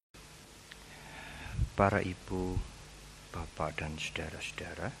Para ibu, bapak, dan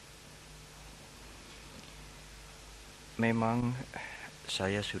saudara-saudara, memang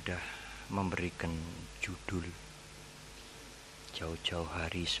saya sudah memberikan judul jauh-jauh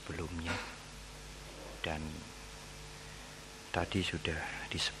hari sebelumnya, dan tadi sudah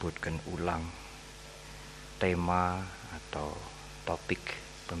disebutkan ulang tema atau topik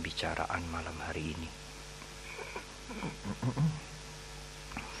pembicaraan malam hari ini.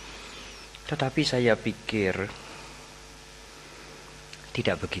 Tetapi saya pikir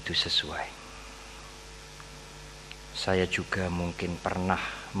tidak begitu sesuai. Saya juga mungkin pernah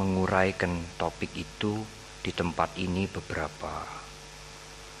menguraikan topik itu di tempat ini beberapa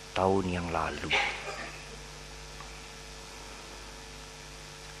tahun yang lalu.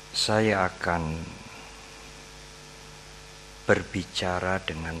 Saya akan berbicara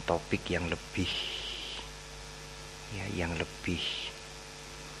dengan topik yang lebih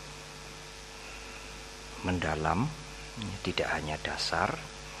mendalam, tidak hanya dasar,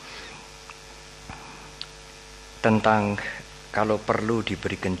 tentang, kalau perlu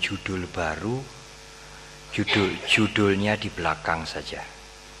diberikan judul baru, judulnya di belakang saja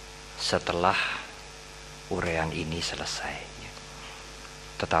setelah uraian ini selesai.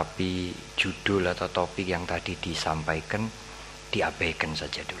 Tetapi judul atau topik yang tadi disampaikan diabaikan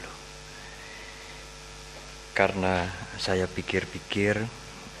saja dulu, karena saya pikir-pikir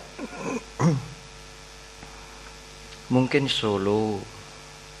mungkin Solo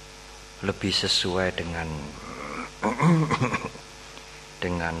lebih sesuai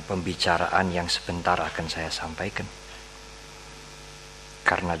dengan pembicaraan yang sebentar akan saya sampaikan,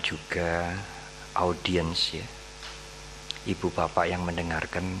 karena juga audiens, ibu bapak yang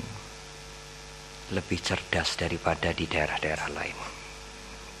mendengarkan lebih cerdas daripada di daerah-daerah lain.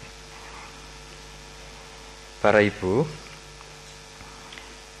 Para ibu,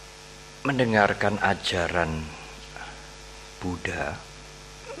 mendengarkan ajaran Buddha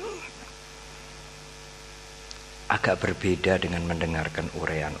agak berbeda dengan mendengarkan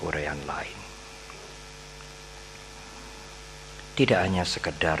uraian-uraian lain. Tidak hanya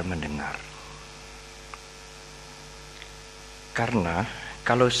sekedar mendengar. Karena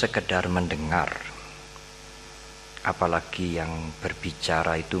kalau sekedar mendengar, apalagi yang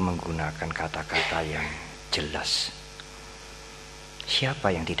berbicara itu menggunakan kata-kata yang jelas, siapa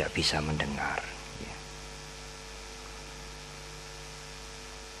yang tidak bisa mendengar?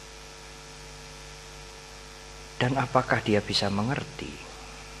 Dan apakah dia bisa mengerti?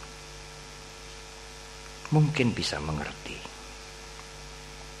 Mungkin bisa mengerti.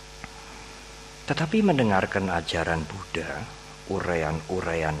 Tetapi mendengarkan ajaran Buddha,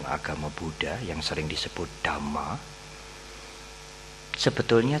 uraian-uraian agama Buddha yang sering disebut Dhamma,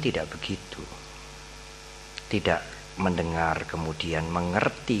 sebetulnya tidak begitu. Tidak mendengar kemudian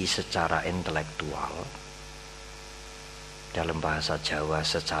mengerti secara intelektual, dalam bahasa Jawa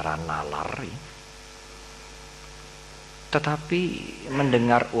secara nalar, tetapi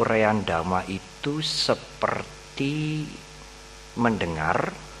mendengar uraian Dhamma itu seperti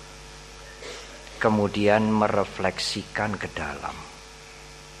mendengar kemudian merefleksikan ke dalam.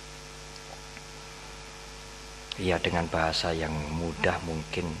 Ya, dengan bahasa yang mudah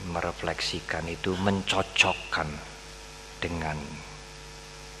mungkin merefleksikan itu mencocokkan dengan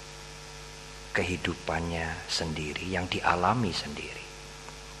kehidupannya sendiri, yang dialami sendiri.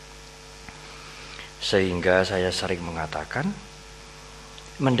 Sehingga saya sering mengatakan,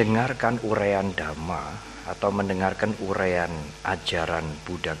 mendengarkan uraian Dhamma atau mendengarkan uraian ajaran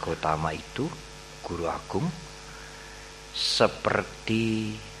Buddha Gautama itu, Guru Agung,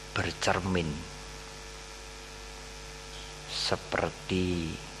 seperti bercermin, seperti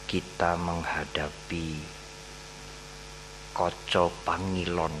kita menghadapi kaca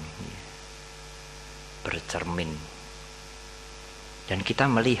pangilon, bercermin, dan kita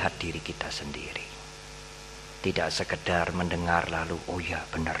melihat diri kita sendiri. Tidak sekedar mendengar lalu, oh ya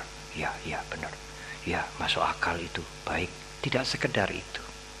benar, ya benar, ya masuk akal itu, baik. Tidak sekedar itu.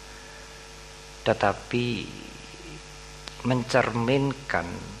 Tetapi mencerminkan,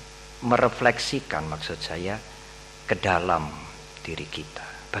 merefleksikan maksud saya ke dalam diri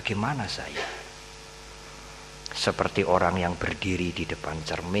kita. Bagaimana saya? Seperti orang yang berdiri di depan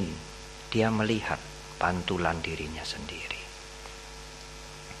cermin, dia melihat pantulan dirinya sendiri.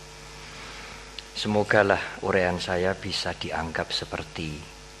 Semogalah uraian saya bisa dianggap seperti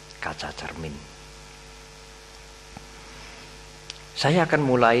kaca cermin. Saya akan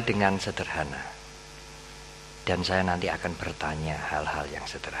mulai dengan sederhana, dan saya nanti akan bertanya hal-hal yang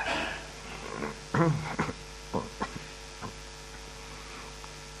sederhana.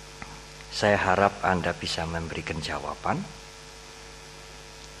 Saya harap Anda bisa memberikan jawaban,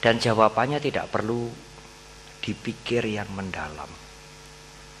 dan jawabannya tidak perlu dipikir yang mendalam.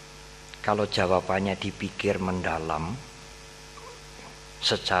 Kalau jawabannya dipikir mendalam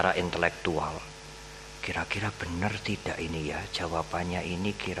secara intelektual, kira-kira benar tidak ini ya, jawabannya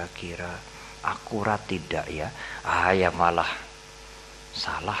ini kira-kira akurat tidak ya, ya malah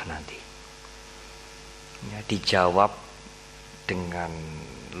salah nanti ya. Dijawab dengan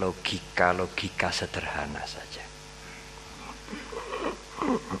logika sederhana saja.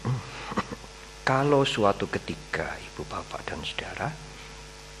 Kalau suatu ketika ibu bapak dan saudara,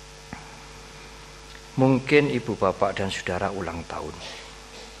 mungkin ibu bapak dan saudara ulang tahun,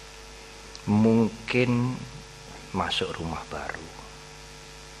 mungkin masuk rumah baru,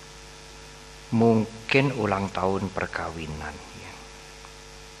 mungkin ulang tahun perkawinan ya.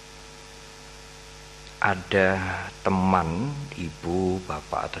 Ada teman ibu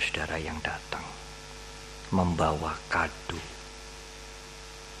bapak atau saudara yang datang membawa kado.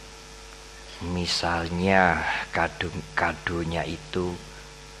 Misalnya kadonya itu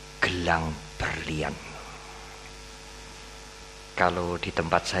gelang berlian. Kalau di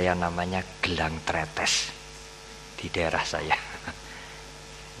tempat saya namanya gelang tretes di daerah saya.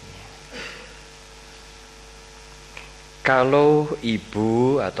 Kalau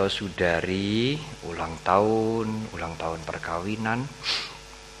ibu atau saudari ulang tahun perkawinan,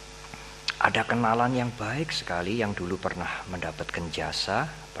 ada kenalan yang baik sekali yang dulu pernah mendapatkan jasa,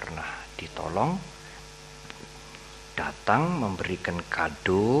 pernah ditolong, datang memberikan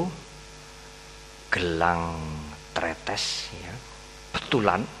kado gelang tretes ya,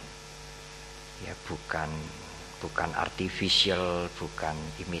 betulan ya, bukan artificial, bukan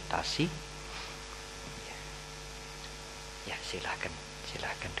imitasi ya.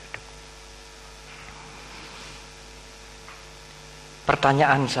 Silakan duduk.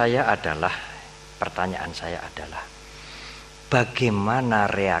 Pertanyaan saya adalah bagaimana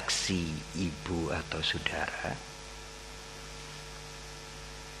reaksi ibu atau saudara?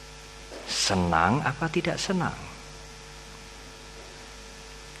 Senang apa tidak senang?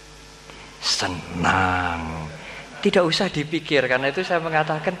 Senang. Tidak usah dipikir, karena itu saya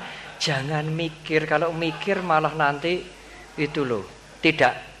mengatakan jangan mikir. Kalau mikir malah nanti itu loh,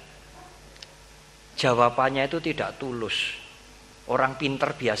 tidak, jawabannya itu tidak tulus. Orang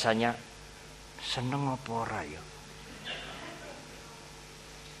pinter biasanya seneng apa ora ya?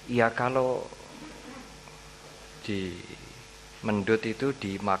 Ya kalau di Mendut itu,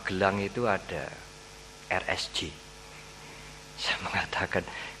 di Magelang itu ada RSJ. Saya mengatakan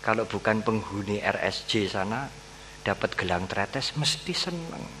kalau bukan penghuni RSJ sana dapat gelang tretes mesti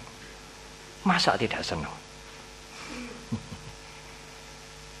seneng. Masa tidak seneng?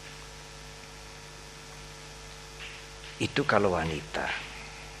 Itu kalau wanita.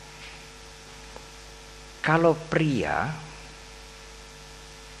 Kalau pria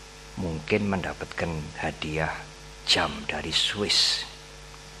mungkin mendapatkan hadiah jam dari Swiss.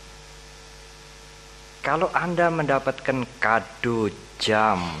 Kalau Anda mendapatkan kado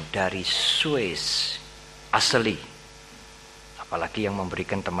jam dari Swiss asli, apalagi yang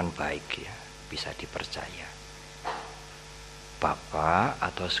memberikan teman baik ya, bisa dipercaya, bapak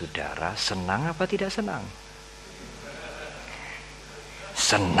atau saudara senang apa tidak senang?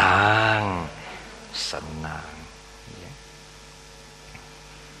 Senang ya.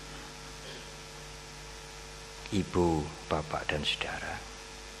 Ibu, bapak dan saudara,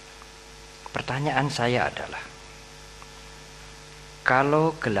 pertanyaan saya adalah,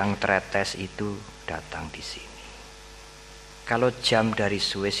 kalau gelang tretes itu datang di sini, kalau jam dari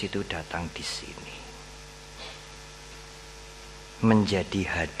Swiss itu datang di sini, menjadi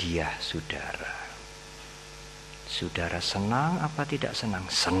hadiah saudara, saudara senang apa tidak senang?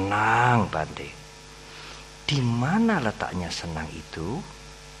 Senang, Bante. Di mana letaknya senang itu?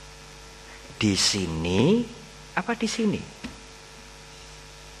 Di sini apa di sini?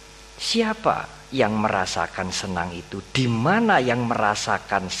 Siapa yang merasakan senang itu? Di mana yang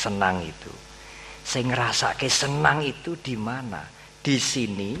merasakan senang itu? Saya ngerasake senang itu di mana? Di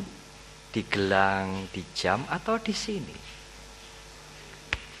sini, di gelang, di jam, atau di sini?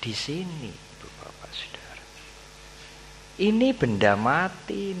 Di sini, Ibu Bapak Saudara. Ini benda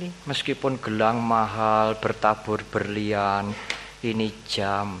mati ini, meskipun gelang mahal, bertabur berlian, ini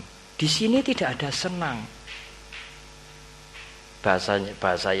jam. Di sini tidak ada senang.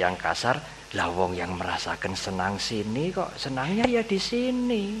 Bahasa yang kasar, lawong yang merasakan senang sini kok senangnya ya di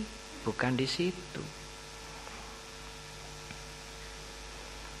sini, bukan di situ.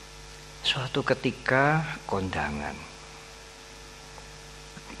 Suatu ketika kondangan,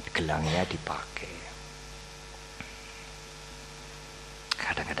 gelangnya dipakai.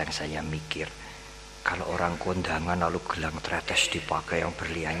 Kadang-kadang saya mikir, kalau orang kondangan lalu gelang tretes dipakai yang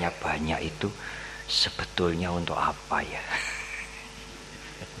berliannya banyak itu, Sebetulnya untuk apa ya?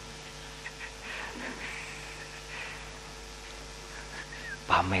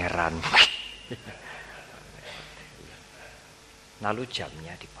 Pameran. Lalu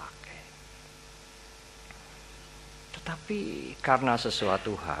jamnya dipakai. Tetapi karena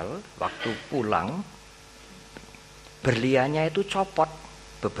sesuatu hal, waktu pulang, berliannya itu copot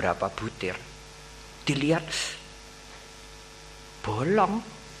beberapa butir. Dilihat, bolong.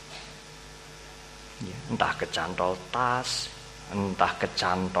 Ya, entah kecantol tas, entah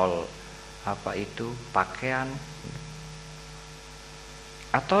kecantol pakaian,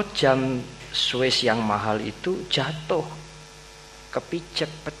 atau jam Swiss yang mahal itu jatuh,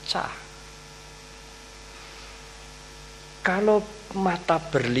 kepijak, pecah. Kalau mata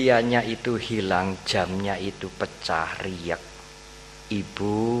berliannya itu hilang, jamnya itu pecah, riak,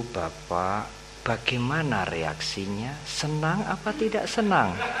 ibu, bapak, bagaimana reaksinya? Senang apa tidak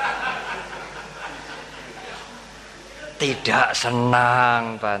senang? Tidak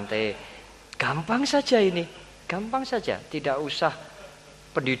senang, Bante. Gampang saja ini, gampang saja. Tidak usah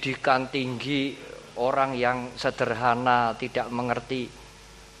pendidikan tinggi, orang yang sederhana, tidak mengerti,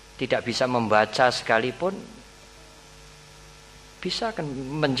 tidak bisa membaca sekalipun, bisa kan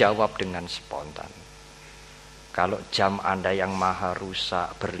menjawab dengan spontan. Kalau jam Anda yang mahal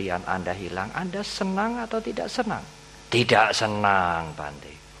rusak, berlian Anda hilang, Anda senang atau tidak senang? Tidak senang,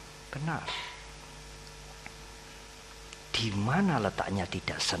 Bante. Benar. Di mana letaknya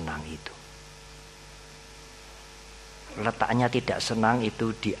tidak senang itu? Letaknya tidak senang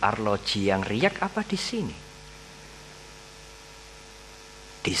itu di arloji yang riak apa di sini?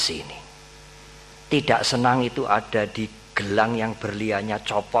 Di sini. Tidak senang itu ada di gelang yang berliannya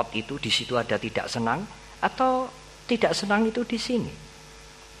copot itu, di situ ada tidak senang, atau tidak senang itu di sini?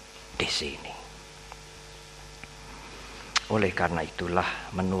 Di sini. Oleh karena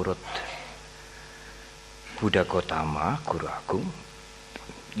itulah menurut Buddha Gautama, guru agung,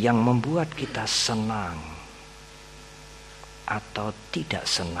 yang membuat kita senang atau tidak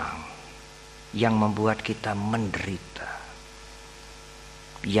senang, yang membuat kita menderita,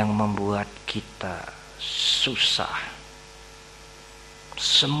 yang membuat kita susah,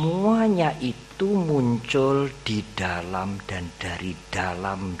 semuanya itu muncul di dalam dan dari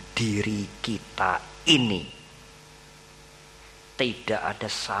dalam diri kita ini. Tidak ada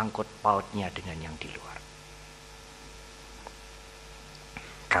sangkut pautnya dengan yang di luar.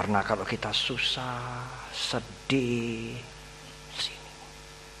 Karena kalau kita susah, sedih, sini.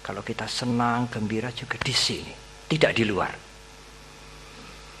 Kalau kita senang, gembira juga di sini, tidak di luar.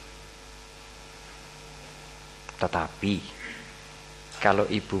 Tetapi kalau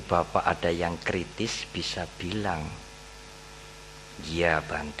ibu bapak ada yang kritis bisa bilang, ya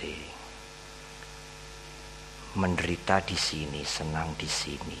Bante, menderita di sini, senang di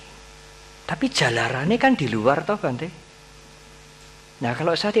sini. Tapi jalarannya kan di luar toh Bante. Nah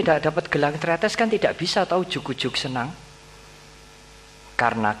kalau saya tidak dapat gelang tretes kan tidak bisa tahu juk-juk senang.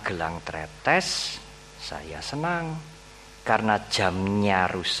 Karena gelang tretes saya senang. Karena jamnya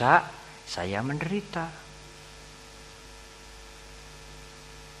rusak saya menderita.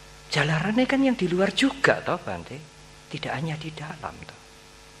 Jalarannya kan yang di luar juga toh Bante. Tidak hanya di dalam toh.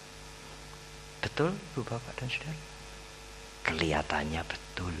 Betul Bu Bapak dan Saudara? Kelihatannya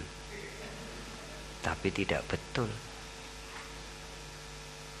betul. Tapi tidak betul.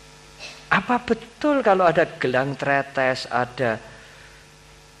 Apa betul kalau ada gelang tretes, ada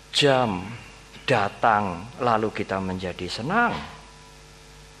jam datang lalu kita menjadi senang?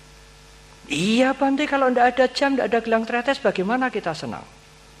 Iya Bante, kalau tidak ada jam, tidak ada gelang tretes, bagaimana kita senang?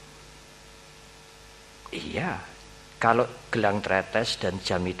 Iya, kalau gelang tretes dan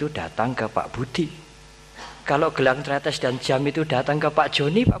jam itu datang ke Pak Budi. Kalau gelang tretes dan jam itu datang ke Pak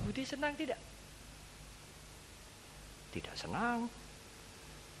Joni, Pak Budi senang tidak? Tidak senang.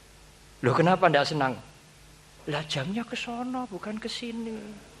 Loh kenapa tidak senang? Lah jamnya ke sono bukan ke sini.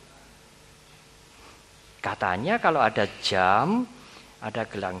 Katanya kalau ada jam, ada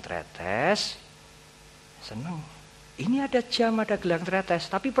gelang tretes, senang. Ini ada jam, ada gelang tretes,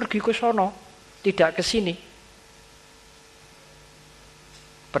 tapi pergi ke sono, tidak ke sini.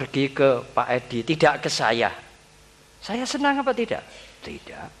 Pergi ke Pak Edi, tidak ke saya. Saya senang apa tidak?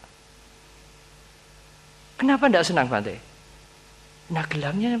 Tidak. Kenapa tidak senang Bante? Nah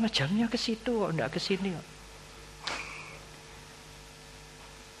gelangnya sama jamnya ke situ, enggak ke sini.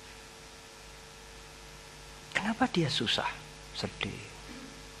 Kenapa dia susah, sedih?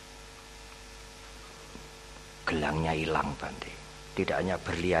 Gelangnya hilang Bante. Tidak hanya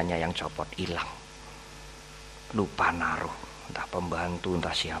berliannya yang copot, hilang. Lupa naruh, entah pembantu,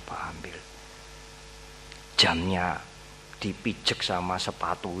 entah siapa ambil. Jamnya dipijek sama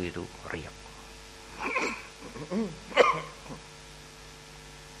sepatu itu, riak.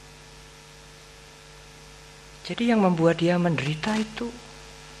 Jadi yang membuat dia menderita itu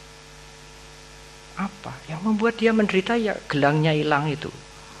apa? Yang membuat dia menderita ya gelangnya hilang itu.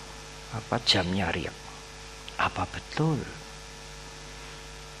 Apa jamnya riak? Apa betul?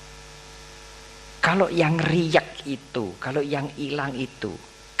 Kalau yang riak itu, kalau yang hilang itu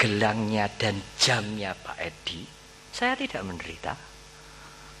gelangnya dan jamnya Pak Edi, saya tidak menderita.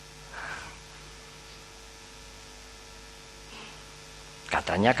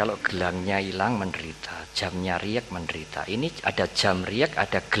 Katanya kalau gelangnya hilang menderita, jamnya riak menderita. Ini ada jam riak,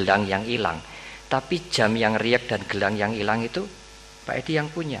 ada gelang yang hilang. Tapi jam yang riak dan gelang yang hilang itu Pak Edi yang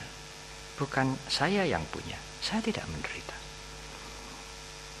punya. Bukan saya yang punya. Saya tidak menderita.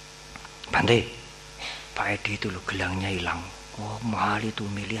 Bante, Pak Edi itu loh gelangnya hilang. Oh mahal itu,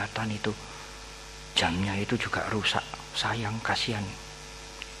 miliaran itu. Jamnya itu juga rusak. Sayang, kasihan.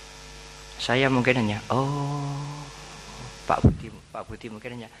 Saya mungkin hanya, Pak Budi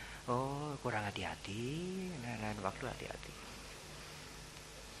mungkin hanya, kurang hati-hati. Lain waktu hati-hati.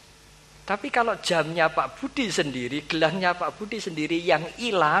 Tapi kalau jamnya Pak Budi sendiri, gelangnya Pak Budi sendiri yang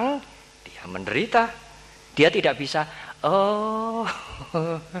hilang, dia menderita. Dia tidak bisa,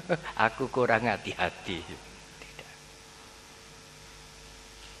 aku kurang hati-hati. Tidak.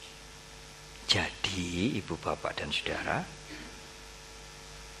 Jadi, ibu bapak dan saudara,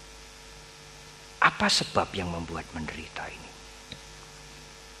 apa sebab yang membuat menderita ini?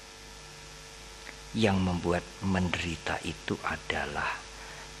 Yang membuat menderita itu adalah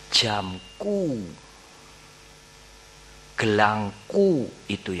jamku, gelangku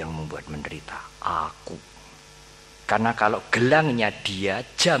itu yang membuat menderita, aku. Karena kalau gelangnya dia,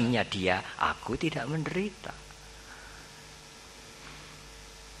 jamnya dia, aku tidak menderita.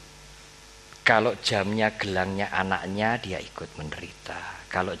 Kalau jamnya, gelangnya anaknya, dia ikut menderita.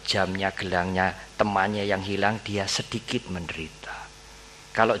 Kalau jamnya, gelangnya temannya yang hilang, dia sedikit menderita.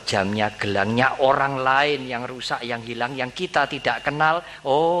 Kalau jamnya, gelangnya orang lain yang rusak, yang hilang, yang kita tidak kenal,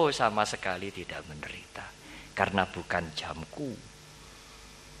 sama sekali tidak menderita. Karena bukan jamku,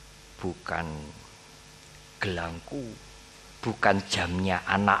 bukan gelangku, bukan jamnya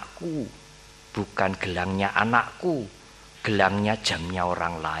anakku, bukan gelangnya anakku, gelangnya jamnya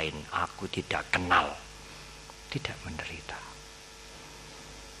orang lain, aku tidak kenal, tidak menderita.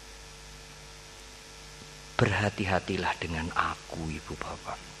 Berhati-hatilah dengan aku, ibu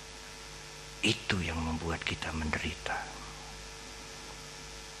bapak. Itu yang membuat kita menderita.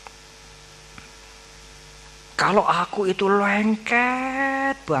 Kalau aku itu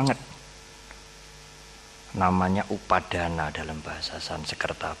lengket banget, namanya upadana dalam bahasa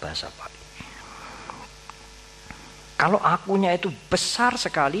Sanskerta, bahasa Pali. Kalau akunya itu besar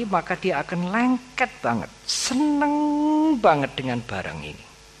sekali, maka dia akan lengket banget, seneng banget dengan barang ini.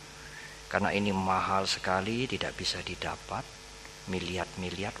 Karena ini mahal sekali, tidak bisa didapat,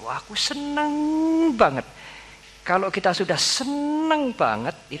 miliar-miliar. Wah, aku seneng banget. Kalau kita sudah seneng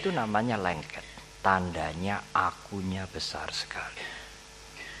banget, itu namanya lengket. Tandanya akunya besar sekali.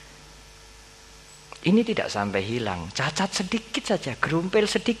 Ini tidak sampai hilang, cacat sedikit saja, gerumpil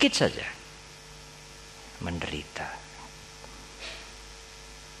sedikit saja, menderita.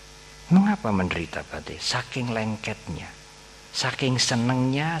 Mengapa menderita berarti? Saking lengketnya. Saking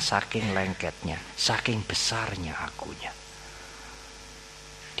senengnya, saking lengketnya, saking besarnya akunya.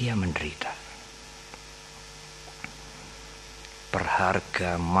 Dia menderita.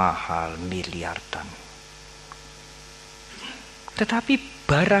 Berharga mahal miliaran. Tetapi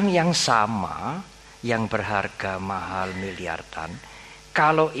barang yang sama, yang berharga mahal miliaran,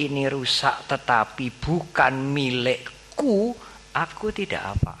 kalau ini rusak tetapi bukan milikku, aku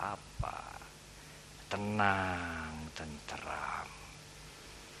tidak apa-apa. Tenang, tenteram.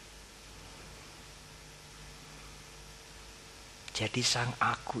 Jadi sang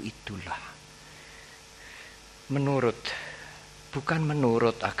aku itulah bukan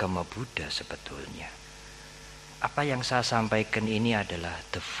menurut agama Buddha sebetulnya. Apa yang saya sampaikan ini adalah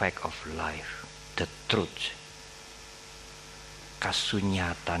the fact of life, the truth,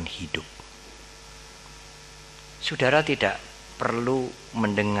 kasunyatan hidup. Saudara tidak perlu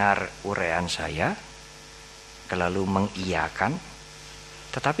mendengar uraian saya, lalu mengiyakan,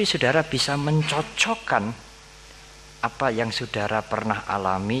 tetapi saudara bisa mencocokkan apa yang saudara pernah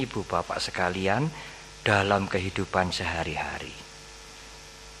alami, ibu bapak sekalian, dalam kehidupan sehari-hari.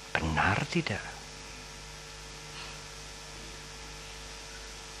 Benar tidak?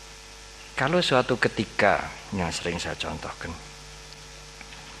 Kalau suatu ketika, yang sering saya contohkan,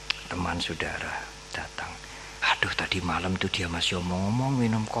 teman saudara datang, aduh tadi malam tuh dia masih omong-omong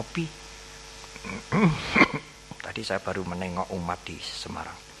minum kopi. Tadi saya baru menengok umat di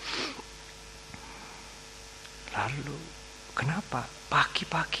Semarang. Lalu kenapa?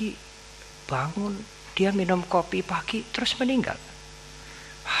 Pagi-pagi bangun, dia minum kopi pagi terus meninggal.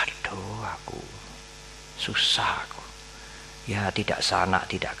 Aduh, aku susah aku. Ya tidak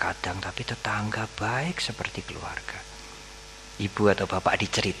sanak, tidak kadang, tapi tetangga baik seperti keluarga. Ibu atau bapak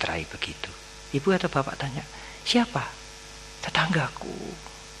diceritai begitu. Ibu atau bapak tanya, siapa? Tetanggaku.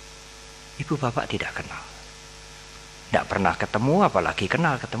 Ibu bapak tidak kenal. Tidak pernah ketemu, apalagi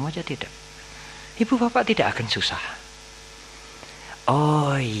kenal, ketemu aja tidak. Ibu bapak tidak akan susah.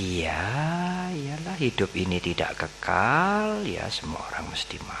 Oh iya, iyalah hidup ini tidak kekal, ya semua orang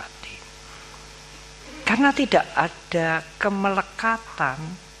mesti mati. Karena tidak ada kemelekatan,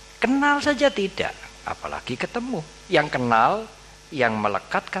 kenal saja tidak, apalagi ketemu. Yang kenal, yang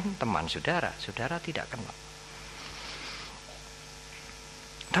melekat kan teman saudara, saudara tidak kenal.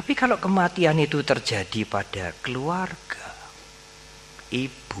 Tapi kalau kematian itu terjadi pada keluarga,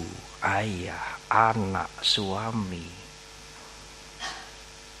 ibu, ayah, anak, suami,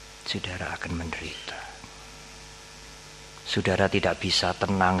 saudara akan menderita. Saudara tidak bisa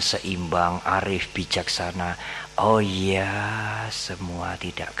tenang, seimbang, arif, bijaksana. Oh iya, semua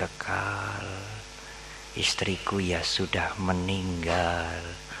tidak kekal. Istriku ya sudah meninggal.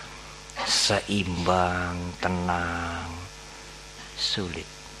 Seimbang, tenang, sulit.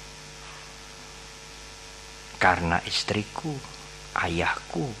 Karena istriku,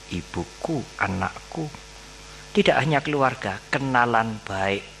 ayahku, ibuku, anakku, tidak hanya keluarga, kenalan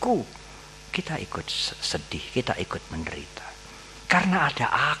baikku, kita ikut sedih, kita ikut menderita. Karena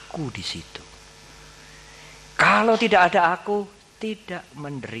ada aku di situ. Kalau tidak ada aku, tidak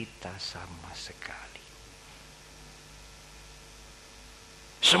menderita sama sekali.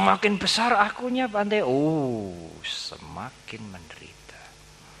 Semakin besar akunya Bante, semakin menderita.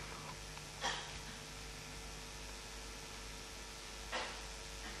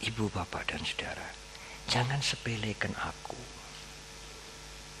 Ibu, bapak, dan saudara, jangan sepelekan aku.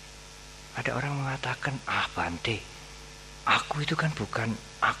 Ada orang mengatakan, Bante, aku itu kan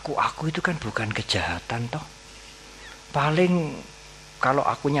bukan kejahatan toh. Paling kalau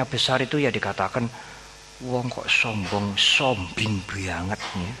akunya besar itu ya dikatakan, wong kok sombing banget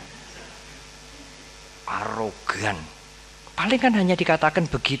nih. Arogan. Paling kan hanya dikatakan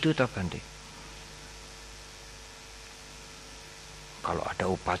begitu toh Bante. Kalau ada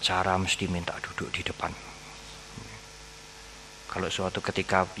upacara mesti minta duduk di depan. Kalau suatu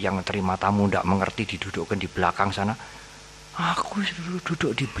ketika yang terima tamu tidak mengerti didudukkan di belakang sana, aku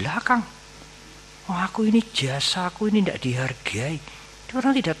duduk di belakang. Aku ini jasa, aku ini tidak dihargai.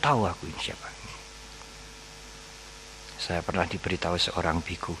 Orang tidak tahu aku ini siapa. Saya pernah diberitahu seorang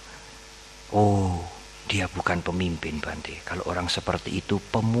biku, dia bukan pemimpin Bante. Kalau orang seperti itu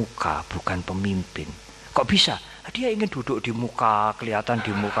pemuka, bukan pemimpin. Kok bisa? Dia ingin duduk di muka, kelihatan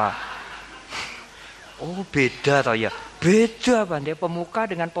di muka. Oh beda toh ya. Beda Bante, pemuka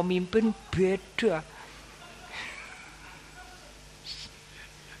dengan pemimpin beda.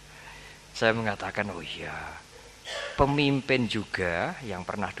 Saya mengatakan, oh iya. Pemimpin juga yang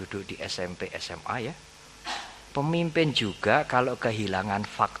pernah duduk di SMP, SMA ya. Pemimpin juga kalau kehilangan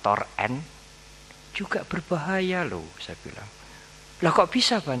faktor N juga berbahaya loh, saya bilang. Lah kok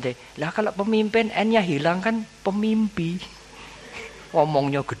bisa Bante? Lah kalau pemimpin N-nya hilang kan pemimpi.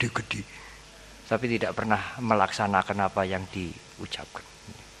 Ngomongnya gede-gede. Tapi tidak pernah melaksanakan apa yang diucapkan.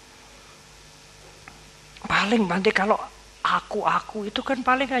 Paling Bante kalau aku itu kan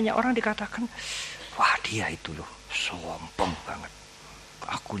paling hanya orang dikatakan, wah dia itu loh sombong banget.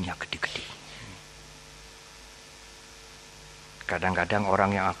 Akunya gede-gede. Kadang-kadang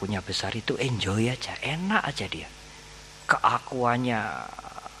orang yang akunya besar itu enjoy aja, enak aja dia. Keakuannya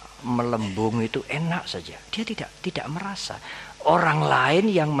melembung itu enak saja. Dia tidak merasa. Orang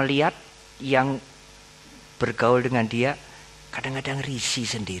lain yang melihat, yang bergaul dengan dia, kadang-kadang risih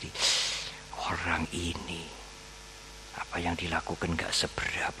sendiri. Orang ini apa yang dilakukan gak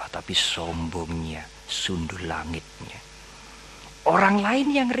seberapa, tapi sombongnya, sundul langitnya. Orang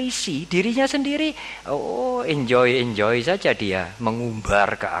lain yang risih, dirinya sendiri, enjoy saja dia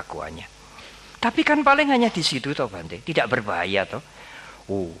mengumbar keakuannya. Tapi kan paling hanya di situ toh Bante, tidak berbahaya toh.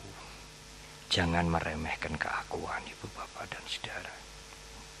 Jangan meremehkan keakuan ibu bapak dan saudara.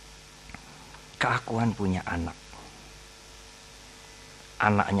 Keakuan punya anak.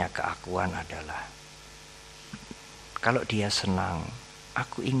 Anaknya keakuan adalah, kalau dia senang,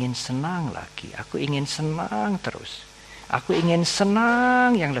 aku ingin senang lagi, aku ingin senang terus. Aku ingin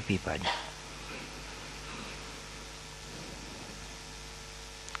senang yang lebih banyak.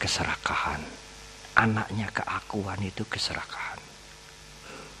 Keserakahan. Anaknya keakuan itu keserakahan.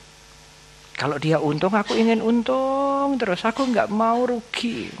 Kalau dia untung, aku ingin untung terus. Aku nggak mau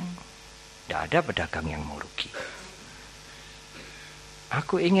rugi. Tidak ada pedagang yang mau rugi.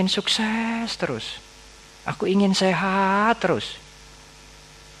 Aku ingin sukses terus. Aku ingin sehat terus.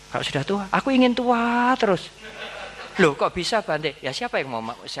 Kalau sudah tua, aku ingin tua terus. Loh kok bisa Bante? Ya siapa yang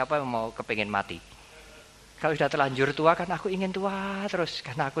mau kepingin mati? Kalau sudah terlanjur tua kan aku ingin tua terus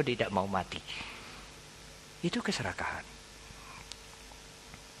karena aku tidak mau mati. Itu keserakahan.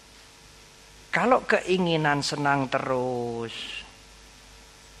 Kalau keinginan senang terus,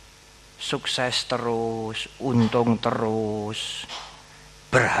 sukses terus, untung terus,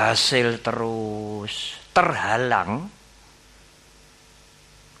 berhasil terus, terhalang,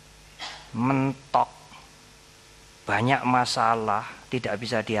 mentok, banyak masalah, tidak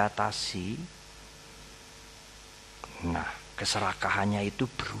bisa diatasi. Nah, keserakahannya itu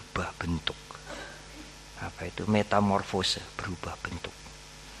berubah bentuk. Apa itu? Metamorfose, berubah bentuk.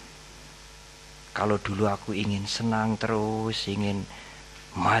 Kalau dulu aku ingin senang terus, ingin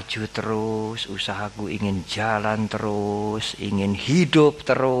maju terus, usahaku ingin jalan terus, ingin hidup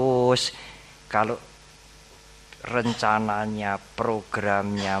terus. Kalau rencananya,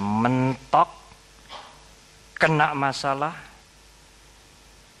 programnya mentok, kena masalah,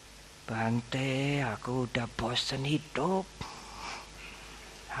 Bante, aku udah bosen hidup.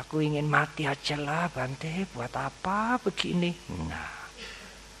 Aku ingin mati aja lah, Bante, buat apa begini? Nah,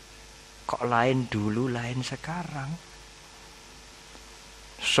 kok lain dulu, lain sekarang.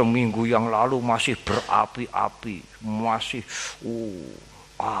 Seminggu yang lalu masih berapi-api, masih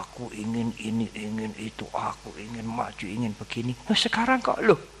aku ingin ini, ingin itu, aku ingin maju, ingin begini. Nah, sekarang kok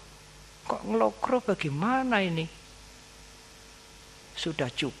ngelokro bagaimana ini?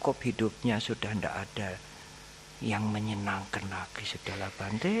 Sudah cukup hidupnya, sudah tidak ada yang menyenangkan lagi, sudahlah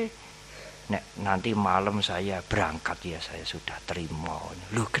Bante. Nanti malam saya berangkat ya, saya sudah terima.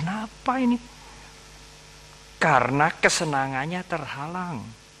 Loh kenapa ini? Karena kesenangannya terhalang.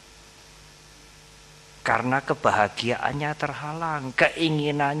 Karena kebahagiaannya terhalang,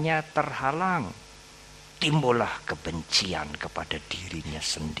 keinginannya terhalang. Timbullah kebencian kepada dirinya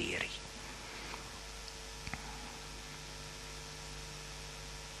sendiri.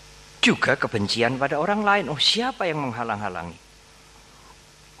 Juga kebencian pada orang lain. Oh, siapa yang menghalang-halangi?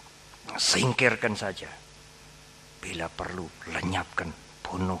 Singkirkan saja. Bila perlu, lenyapkan,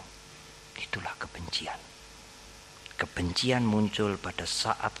 bunuh. Itulah kebencian. Kebencian muncul pada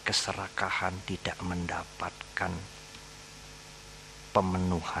saat keserakahan tidak mendapatkan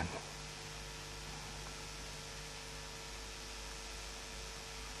pemenuhan.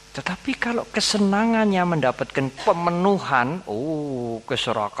 Tetapi kalau kesenangannya mendapatkan pemenuhan,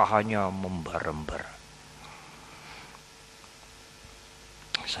 keserakahannya membar-rembar.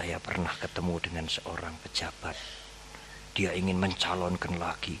 Saya pernah ketemu dengan seorang pejabat. Dia ingin mencalonkan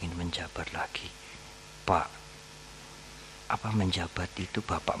lagi, ingin menjabat lagi. Pak, apa menjabat itu,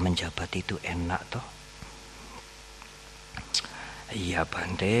 Bapak menjabat itu enak toh? Iya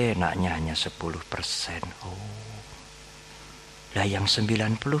Bante, enaknya hanya 10%. Lah yang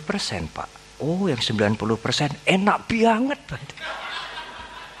 90% Pak. Yang 90% enak banget Bante.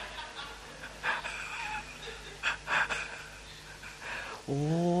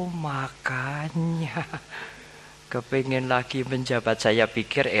 Makanya kepingin lagi menjabat. Saya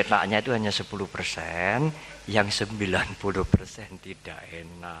pikir enaknya itu hanya 10%, yang 90% tidak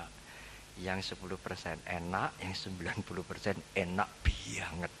enak. Yang 10% enak, yang 90% enak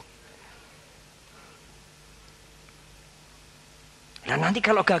banget. Nah nanti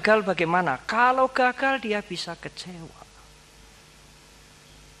kalau gagal bagaimana? Kalau gagal dia bisa kecewa,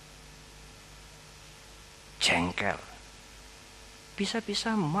 jengkel,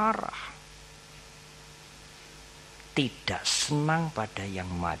 bisa-bisa marah, tidak senang pada yang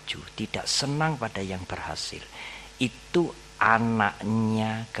maju, tidak senang pada yang berhasil. Itu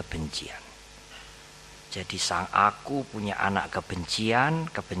anaknya kebencian. Jadi sang aku punya anak kebencian,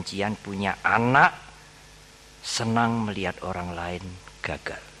 kebencian punya anak senang melihat orang lain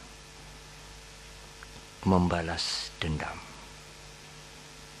gagal, membalas dendam.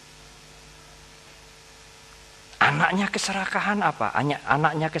 Anaknya keserakahan apa?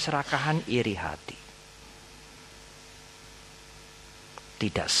 Anaknya keserakahan iri hati.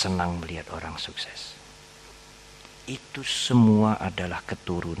 Tidak senang melihat orang sukses. Itu semua adalah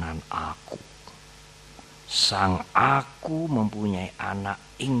keturunan aku. Sang aku mempunyai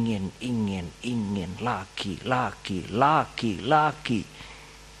anak ingin lagi.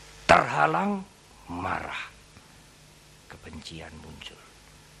 Terhalang, marah. Kebencian muncul.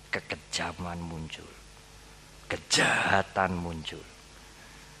 Kekejaman muncul. Kejahatan muncul.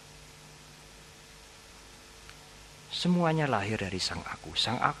 Semuanya lahir dari sang aku.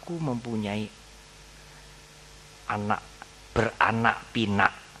 Sang aku mempunyai anak beranak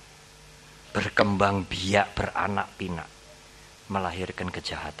pinak, berkembang biak beranak pinak, melahirkan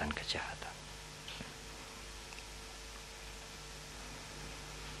kejahatan-kejahatan.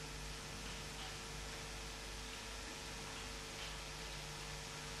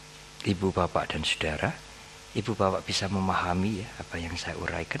 Ibu, bapak, dan saudara, ibu, bapak bisa memahami ya apa yang saya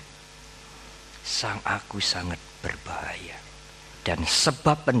uraikan. Sang aku sangat berbahaya. Dan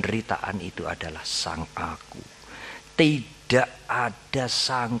sebab penderitaan itu adalah sang aku. Tidak ada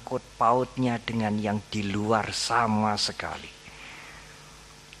sangkut pautnya dengan yang di luar sama sekali.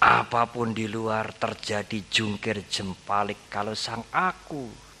 Apapun di luar terjadi jungkir jempalik, kalau sang aku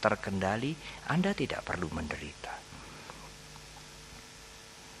terkendali, Anda tidak perlu menderita.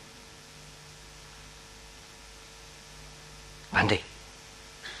 Bante,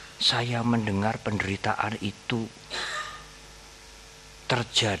 saya mendengar penderitaan itu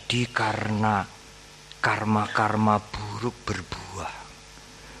terjadi karena karma-karma buruk berbuah.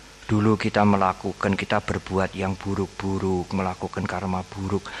 Dulu kita berbuat yang buruk-buruk, melakukan karma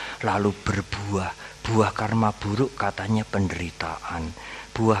buruk, lalu berbuah. Buah karma buruk katanya penderitaan,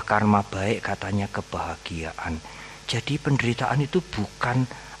 buah karma baik katanya kebahagiaan. Jadi penderitaan itu bukan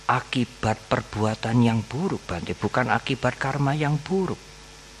akibat perbuatan yang buruk, Bante, bukan akibat karma yang buruk.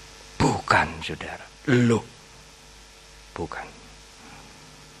 Bukan, saudara. Loh, bukan.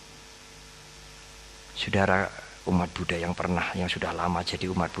 Saudara umat Buddha yang sudah lama jadi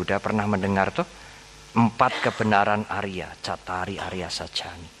umat Buddha pernah mendengar tuh 4 kebenaran Arya, Cattari Arya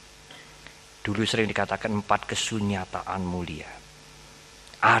Sajjani. Dulu sering dikatakan 4 kesunyataan mulia.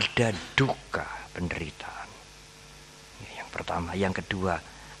 Ada duka, penderitaan. Yang pertama, yang kedua,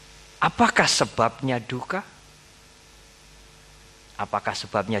 apakah sebabnya duka? Apakah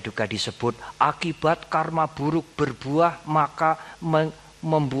sebabnya duka disebut akibat karma buruk berbuah maka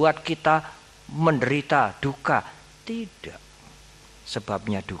membuat kita menderita duka? Tidak.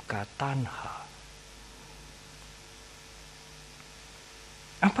 Sebabnya duka tanha.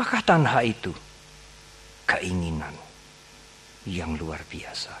 Apakah tanha itu? Keinginan yang luar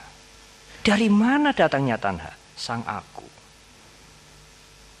biasa. Dari mana datangnya tanha? Sang aku.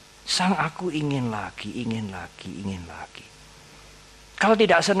 Sang aku ingin lagi, ingin lagi, ingin lagi. Kalau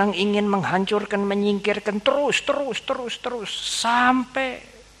tidak senang ingin menghancurkan, menyingkirkan terus sampai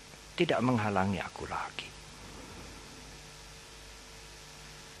tidak menghalangi aku lagi.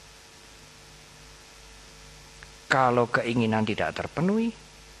 Kalau keinginan tidak terpenuhi,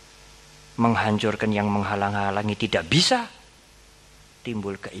 menghancurkan yang menghalang-halangi tidak bisa,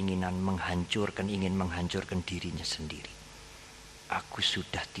 timbul keinginan ingin menghancurkan dirinya sendiri. Aku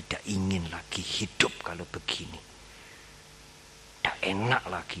sudah tidak ingin lagi hidup kalau begini. Tidak enak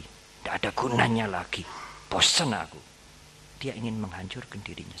lagi, tidak ada gunanya lagi, bosan aku. Dia ingin menghancurkan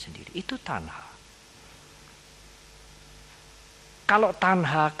dirinya sendiri. Itu tanha. Kalau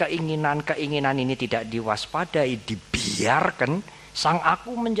tanha, keinginan ini tidak diwaspadai, dibiarkan, sang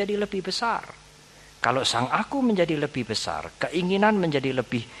aku menjadi lebih besar. Kalau sang aku menjadi lebih besar, keinginan menjadi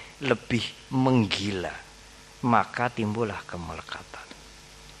lebih menggila, maka timbullah kemelekatan.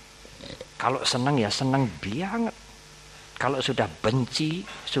 Kalau senang ya senang banget. Kalau sudah benci,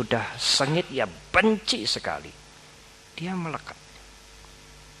 sudah sengit ya benci sekali. Dia melekat.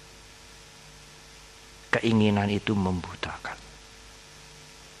 Keinginan itu membutakan.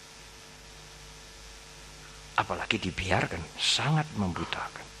 Apalagi dibiarkan, sangat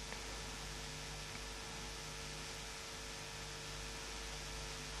membutakan.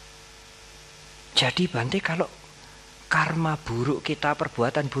 Jadi Bante, kalau karma buruk kita,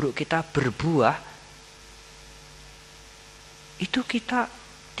 perbuatan buruk kita berbuah, itu kita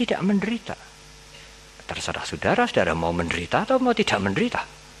tidak menderita. Terserah saudara mau menderita atau mau tidak menderita.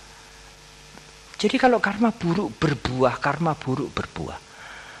 Jadi kalau karma buruk berbuah,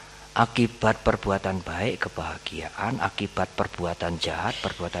 akibat perbuatan baik kebahagiaan, akibat perbuatan jahat,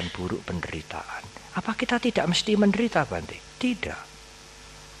 perbuatan buruk penderitaan. Apa kita tidak mesti menderita, Bante? Tidak.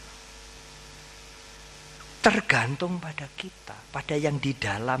 Tergantung pada kita, pada yang di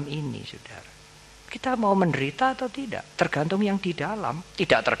dalam ini, saudara. Kita mau menderita atau tidak? Tergantung yang di dalam,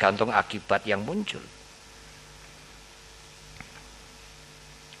 tidak tergantung akibat yang muncul.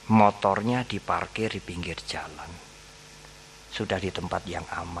 Motornya diparkir di pinggir jalan. Sudah di tempat yang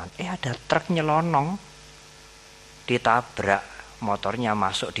aman. Ada truk nyelonong. Ditabrak, motornya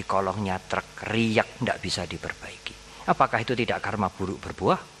masuk di kolongnya truk. Riak, tidak bisa diperbaiki. Apakah itu tidak karma buruk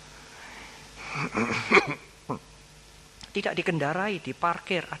berbuah? Tidak dikendarai,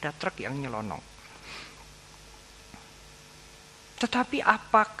 diparkir, ada truk yang nyelonong. Tetapi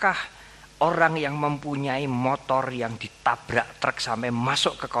apakah orang yang mempunyai motor yang ditabrak truk sampai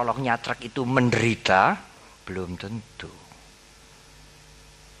masuk ke kolongnya truk itu menderita? Belum tentu.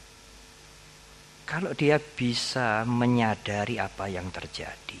 Kalau dia bisa menyadari apa yang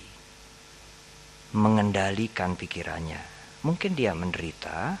terjadi, mengendalikan pikirannya, mungkin dia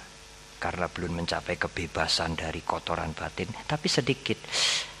menderita karena belum mencapai kebebasan dari kotoran batin, tapi sedikit.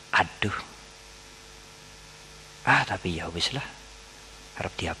 Aduh. Tapi ya wis lah.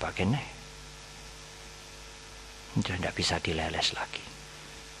 Harap diapaken nih. Sudah tidak bisa dileles lagi.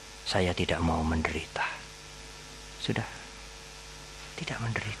 Saya tidak mau menderita. Sudah. Tidak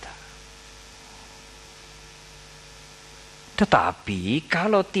menderita. Tetapi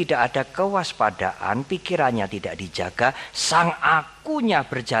kalau tidak ada kewaspadaan, pikirannya tidak dijaga, sang akunya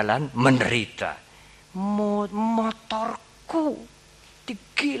berjalan menderita. Motorku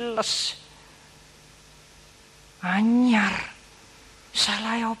digiles. Anyar.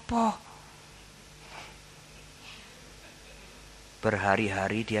 Salah apa?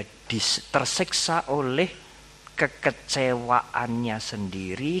 Berhari-hari dia tersiksa oleh kekecewaannya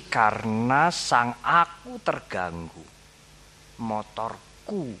sendiri karena sang aku terganggu.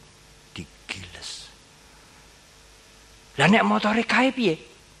 Motorku digiles. Lah nek motore kae piye?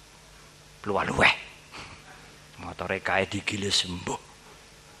 Luweh. Motore kae digiles sembuh.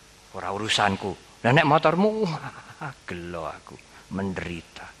 Ora urusanku. Lah nek motormu gelo aku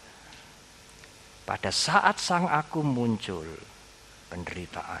menderita. Pada saat sang aku muncul,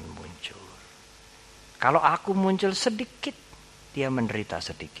 penderitaan muncul. Kalau aku muncul sedikit, dia menderita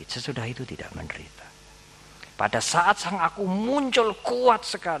sedikit. Sesudah itu tidak menderita. Pada saat sang aku muncul kuat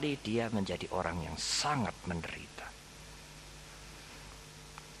sekali, dia menjadi orang yang sangat menderita.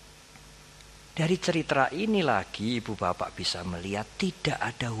 Dari cerita ini lagi ibu bapak bisa melihat tidak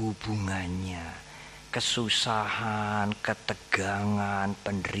ada hubungannya kesusahan, ketegangan,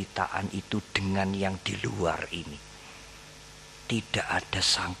 penderitaan itu dengan yang di luar ini. Tidak ada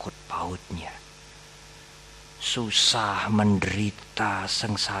sangkut pautnya. Susah, menderita,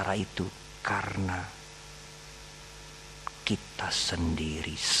 sengsara itu karena kita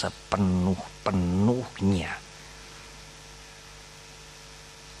sendiri sepenuh-penuhnya.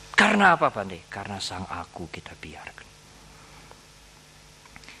 Karena apa, Bante? Karena sang aku kita biarkan.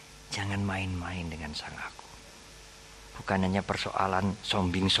 Jangan main-main dengan sang aku. Bukan hanya persoalan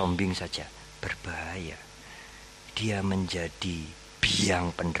sombing-sombing saja, berbahaya. Dia menjadi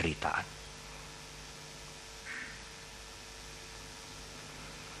biang penderitaan.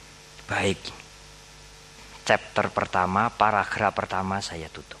 Baik. Chapter pertama, paragraf pertama saya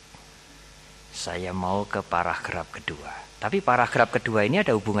tutup. Saya mau ke paragraf kedua. Tapi paragraf kedua ini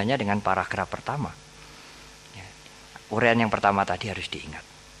ada hubungannya dengan paragraf pertama. Uraian yang pertama tadi harus diingat.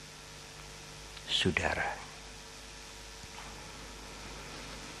 Saudara,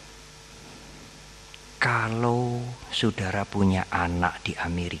 kalau saudara punya anak di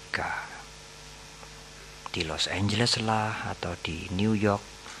Amerika, di Los Angeles lah, atau di New York,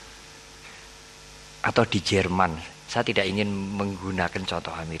 atau di Jerman. Saya tidak ingin menggunakan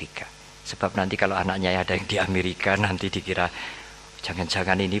contoh Amerika. Sebab nanti kalau anaknya ada yang di Amerika, nanti dikira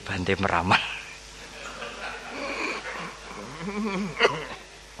jangan-jangan ini Bante meramal.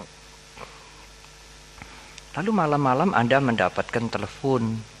 Lalu malam-malam Anda mendapatkan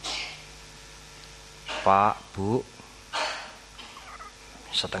telepon. Pak, Bu,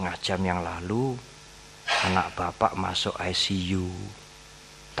 setengah jam yang lalu anak Bapak masuk ICU,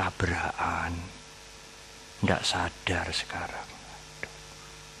 tabrakan. Tidak sadar sekarang.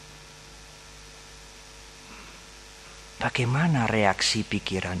 Bagaimana reaksi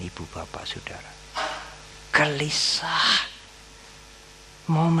pikiran ibu bapak saudara? Gelisah.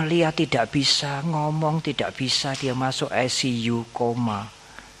 Mau melihat tidak bisa, ngomong tidak bisa, dia masuk ICU koma.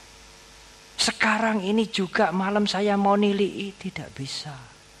 Sekarang ini juga malam saya mau nilai, tidak bisa.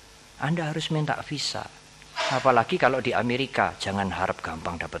 Anda harus minta visa. Apalagi kalau di Amerika, jangan harap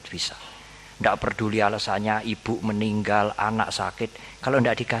gampang dapat visa. Tidak peduli alasannya, ibu meninggal, anak sakit. Kalau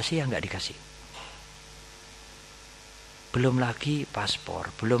tidak dikasih, ya tidak dikasih. Belum lagi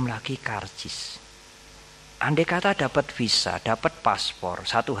paspor, belum lagi karcis. Andai kata dapat visa, dapat paspor,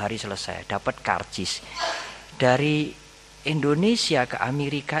 1 hari selesai, dapat karcis. Dari Indonesia ke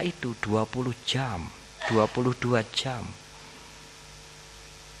Amerika itu 20 jam, 22 jam.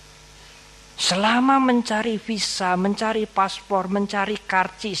 Selama mencari visa, mencari paspor, mencari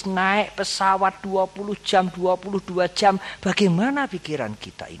karcis, naik pesawat 20 jam, 22 jam. Bagaimana pikiran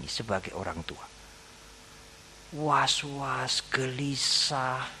kita ini sebagai orang tua? Was-was,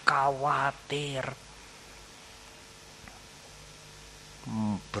 gelisah, khawatir,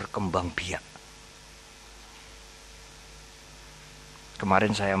 berkembang biak.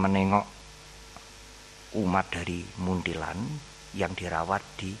 Kemarin saya menengok umat dari Muntilan yang dirawat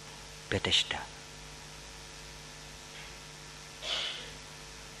di Bethesda.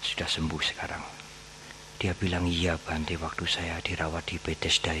 Sudah sembuh sekarang. Dia bilang, iya Bante, waktu saya dirawat di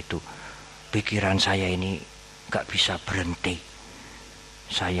Bethesda itu pikiran saya ini gak bisa berhenti.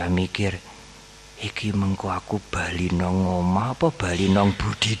 Saya mikir, iki mengko aku bali nang omah apa bali nang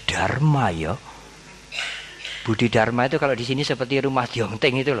Budi Dharma ya. Budi Dharma itu kalau di sini seperti rumah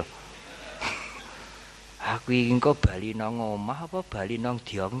Dionteng itu loh. Aku ingin kok bali nang omah apa bali nang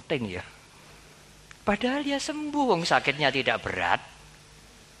Dionteng ya. Padahal dia sembuh, wong sakitnya tidak berat.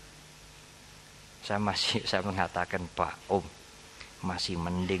 Saya mengatakan, Pak Om, masih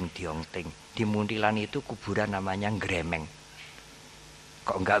mending Dionteng. Di Muntilan itu kuburan namanya Gremeng.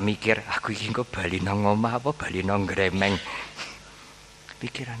 Kok enggak mikir aku ingin kok bali nang omah apa bali nang Gremeng.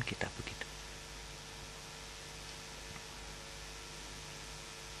 Pikiran kita begitu.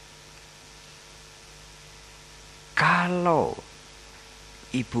 Kalau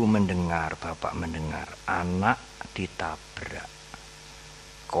ibu mendengar, bapak mendengar anak ditabrak,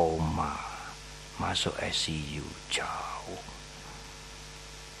 koma, masuk ICU jauh,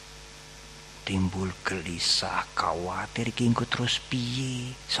 timbul gelisah, khawatir kingko terus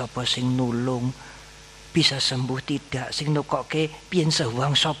piye, sapa sing nulung, bisa sembuh tidak, sing nukoke piyen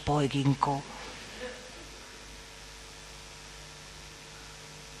sewang sapa iki engko.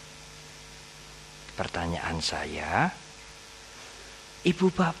 Pertanyaan saya,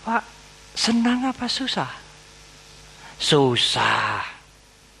 ibu bapak senang apa susah? Susah.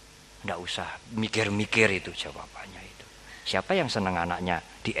 Nggak usah mikir-mikir itu jawabannya itu. Siapa yang senang anaknya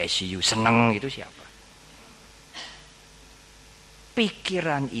di ICU? Senang itu siapa?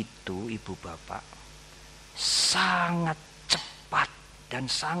 Pikiran itu ibu bapak sangat cepat dan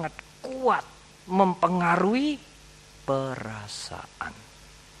sangat kuat mempengaruhi perasaan.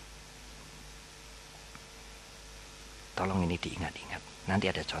 Tolong ini diingat-ingat, nanti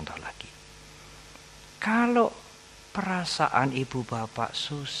ada contoh lagi. Kalau perasaan ibu bapak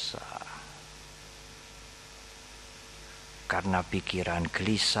susah karena pikiran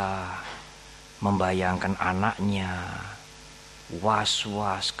gelisah, membayangkan anaknya,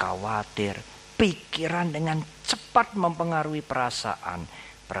 was-was, khawatir, pikiran dengan cepat mempengaruhi perasaan,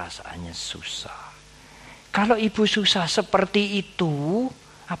 perasaannya susah. Kalau ibu susah seperti itu,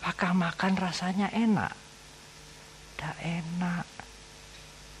 apakah makan rasanya enak? Tidak enak.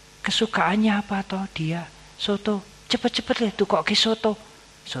 Kesukaannya apa toh dia? Soto, cepet-cepet lah tuh kok ke soto.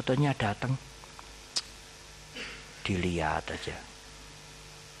 Sotonya datang, dilihat aja.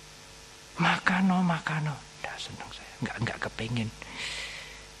 Makano, dah senang saya. Enggak kepengin.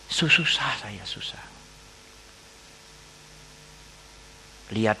 Susah saya susah.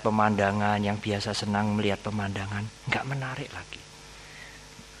 Lihat pemandangan yang biasa senang melihat pemandangan, enggak menarik lagi.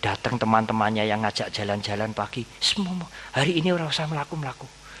 Datang teman-temannya yang ngajak jalan-jalan pagi, semua hari ini ora usah melaku.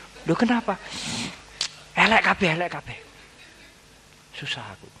 Loh kenapa? Elek kabeh. Susah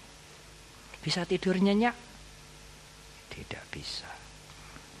aku. Bisa tidur nyenyak? Tidak bisa.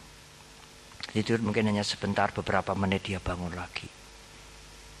 Tidur mungkin hanya sebentar, beberapa menit dia bangun lagi.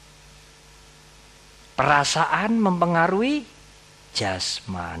 Perasaan mempengaruhi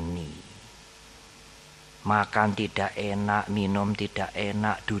jasmani. Makan tidak enak, minum tidak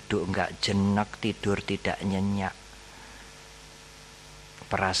enak, duduk enggak jenak, tidur tidak nyenyak.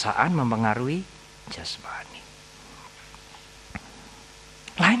 Perasaan mempengaruhi jasmani.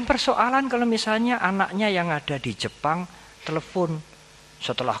 Lain persoalan kalau misalnya anaknya yang ada di Jepang telepon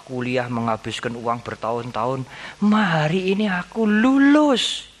setelah kuliah menghabiskan uang bertahun-tahun, "Ma, hari ini aku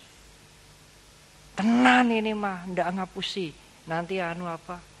lulus." Tenan ini mah, ndak ngapusi. Nanti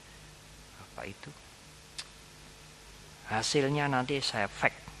apa itu? Hasilnya nanti saya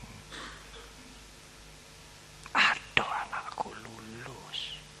fax. Aduh, anakku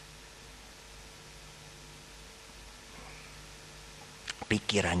lulus.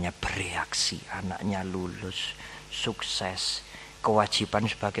 Pikirannya bereaksi, anaknya lulus, sukses. Kewajiban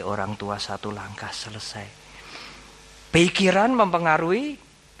sebagai orang tua satu langkah selesai. Pikiran mempengaruhi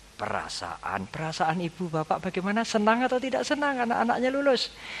perasaan. Perasaan ibu bapak bagaimana? Senang atau tidak senang anak-anaknya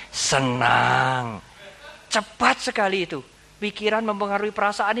lulus? Senang. Cepat sekali itu. Pikiran mempengaruhi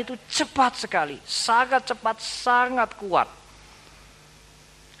perasaan itu cepat sekali. Sangat cepat, sangat kuat.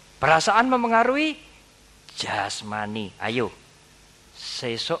 Perasaan mempengaruhi jasmani. Ayo.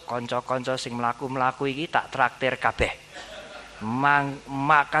 Sesuk konco-konco sing mlaku-mlaku iki tak traktir kabeh.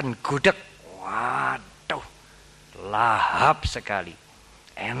 Makan gudeg. Waduh. Lahap sekali.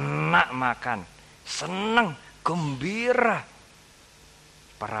 Enak makan. Senang, gembira.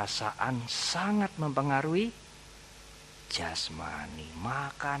 Perasaan sangat mempengaruhi jasmani.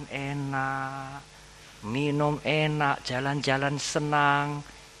 Makan enak, minum enak, jalan-jalan senang.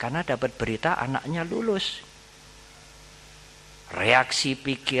 Karena dapat berita anaknya lulus. Reaksi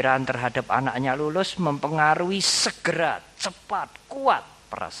pikiran terhadap anaknya lulus mempengaruhi segera, cepat, kuat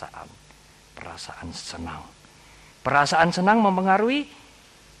perasaan. Perasaan senang. Perasaan senang mempengaruhi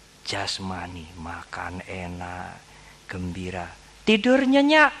jasmani, makan enak, gembira. Tidur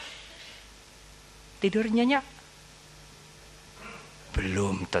nyenyak. Tidur nyenyak.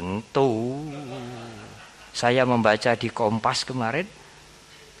 Belum tentu. Saya membaca di Kompas kemarin,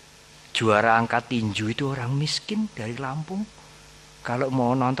 juara angkat tinju itu orang miskin dari Lampung. Kalau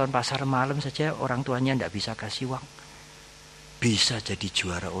mau nonton pasar malam saja orang tuanya tidak bisa kasih uang. Bisa jadi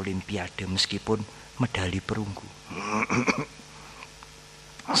juara olimpiade meskipun medali perunggu.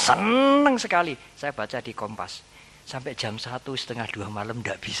 Senang sekali. Saya baca di Kompas. Sampai jam 1:30, 2 malam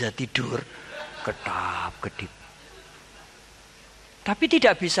tidak bisa tidur. Kedap-kedip. Tapi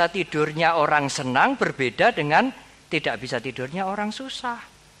tidak bisa tidurnya orang senang berbeda dengan tidak bisa tidurnya orang susah.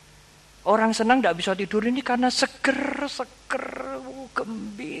 Orang senang tidak bisa tidur ini karena seger,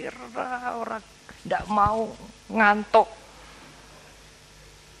 gembira, orang tidak mau ngantuk.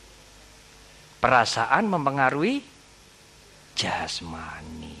 Perasaan mempengaruhi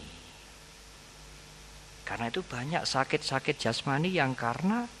jasmani. Karena itu banyak sakit-sakit jasmani yang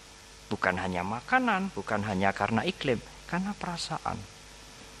karena bukan hanya makanan, bukan hanya karena iklim, karena perasaan.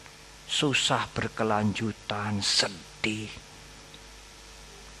 Susah berkelanjutan, sedih.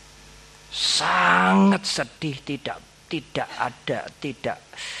 Sangat sedih,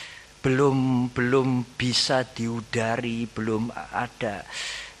 belum bisa diudari, belum ada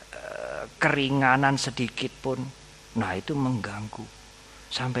keringanan sedikit pun. Nah, itu mengganggu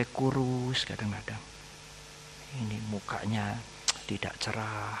sampai kurus kadang-kadang. Ini mukanya tidak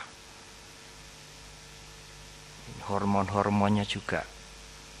cerah. Hormon-hormonnya juga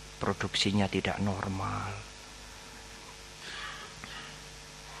produksinya tidak normal.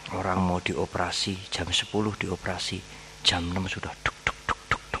 Orang mau dioperasi jam 10 dioperasi, jam 6 sudah duk.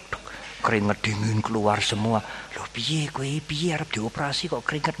 Keringat dingin keluar semua. Loh piye arep dioperasi kok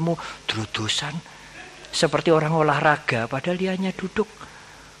keringatmu drudusan? Seperti orang olahraga padahal dia hanya duduk.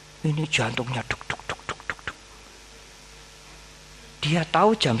 Ini jantungnya duk. Dia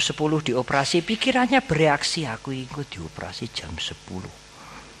tahu jam 10 dioperasi, pikirannya bereaksi, aku ingin dioperasi jam 10.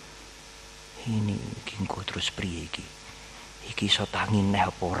 Ini ingin terus priye iki? Iki iso tangi neh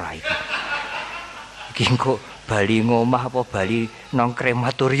apa ora iki? Iki engko bali ngomah apa bali nang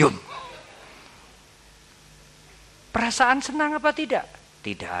krematorium? Perasaan senang apa tidak?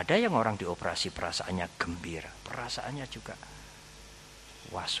 Tidak ada yang orang dioperasi perasaannya gembira. Perasaannya juga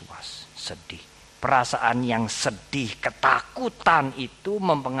was-was, sedih. Perasaan yang sedih, ketakutan itu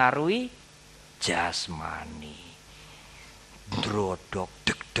mempengaruhi jasmani. Drodok,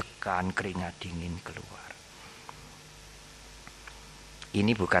 deg-degan, keringat dingin keluar. Ini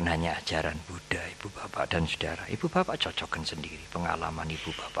bukan hanya ajaran Buddha, Ibu Bapak dan Saudara. Ibu Bapak cocokkan sendiri pengalaman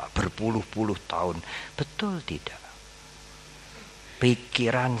Ibu Bapak berpuluh-puluh tahun. Betul tidak?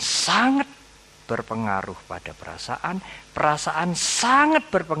 Pikiran sangat berpengaruh pada perasaan, perasaan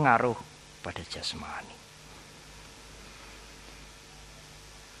sangat berpengaruh pada jasmani.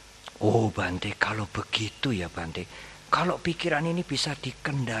 Oh Bante, kalau begitu ya Bante, kalau pikiran ini bisa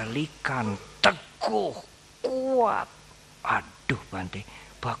dikendalikan, teguh, kuat, aduh Bante,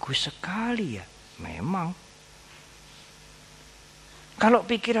 bagus sekali ya. Memang. Kalau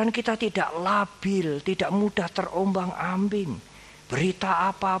pikiran kita tidak labil, tidak mudah terombang-ambing, berita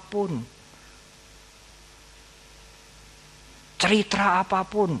apapun, cerita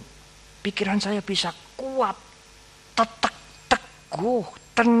apapun, pikiran saya bisa kuat, tetap teguh,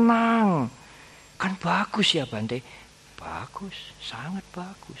 tenang. Kan bagus ya Bante? Bagus, sangat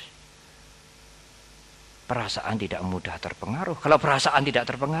bagus. Perasaan tidak mudah terpengaruh. Kalau perasaan tidak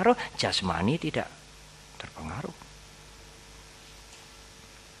terpengaruh, jasmani tidak terpengaruh.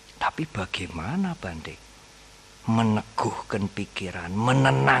 Tapi bagaimana Bante? Meneguhkan pikiran,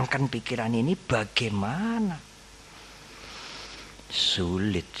 menenangkan pikiran ini bagaimana?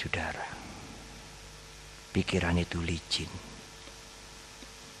 Sulit, saudara. Pikiran itu licin,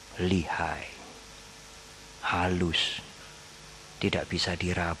 lihai, halus, tidak bisa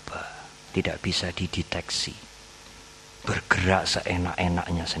diraba, tidak bisa dideteksi, bergerak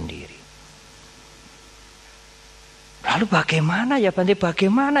seenak-enaknya sendiri. Lalu bagaimana ya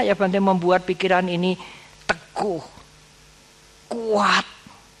Bante membuat pikiran ini teguh, kuat?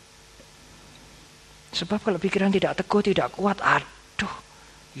 Sebab kalau pikiran tidak teguh, tidak kuat, aduh,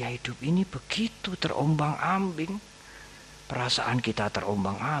 ya hidup ini begitu terombang-ambing. Perasaan kita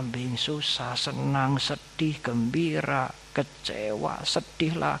terombang-ambing, susah, senang, sedih, gembira, kecewa,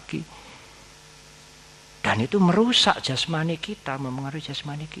 sedih lagi. Dan itu merusak jasmani kita, memengaruhi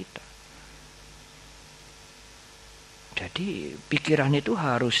jasmani kita. Jadi pikiran itu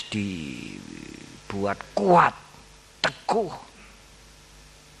harus dibuat kuat, teguh,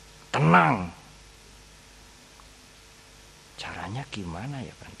 tenang. Caranya gimana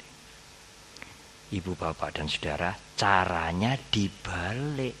ya Bante? Ibu bapak dan saudara, caranya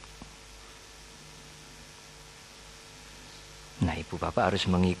dibalik. Nah, ibu bapak harus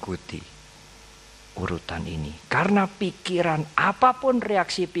mengikuti urutan ini. Karena pikiran, apapun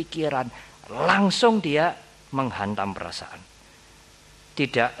reaksi pikiran, langsung dia menghantam perasaan.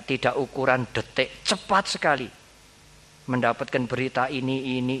 Tidak ukuran detik, cepat sekali. Mendapatkan berita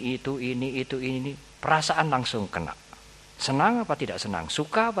ini, ini. Perasaan langsung kena. Senang apa tidak senang,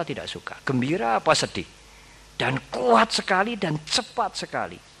 suka apa tidak suka, gembira apa sedih. Dan kuat sekali dan cepat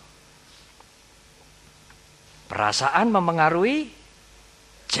sekali. Perasaan mempengaruhi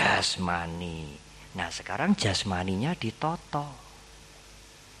jasmani. Nah, sekarang jasmaninya ditoto.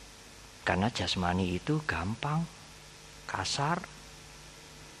 Karena jasmani itu gampang, kasar,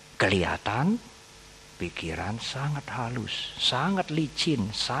 kelihatan, pikiran sangat halus, sangat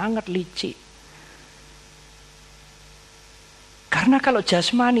licin, sangat licik. Karena kalau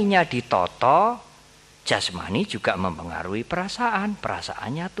jasmaninya ditoto, jasmani juga mempengaruhi perasaan.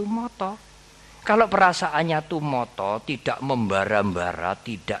 Perasaannya tumoto. Kalau perasaannya tumoto, tidak membara-bara,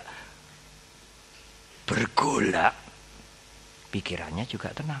 tidak bergolak, pikirannya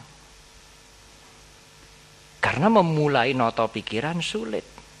juga tenang. Karena memulai noto pikiran sulit.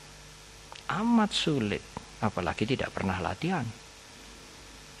 Amat sulit. Apalagi tidak pernah latihan.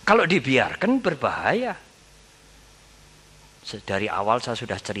 Kalau dibiarkan berbahaya. Dari awal saya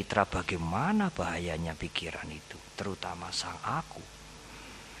sudah cerita bagaimana bahayanya pikiran itu, terutama sang aku.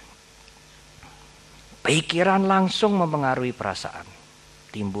 Pikiran langsung mempengaruhi perasaan.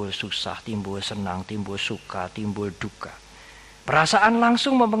 Timbul susah, timbul senang, timbul suka, timbul duka. Perasaan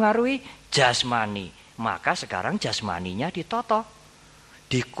langsung mempengaruhi jasmani. Maka sekarang jasmaninya ditoto,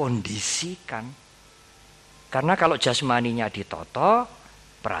 dikondisikan. Karena kalau jasmaninya ditoto,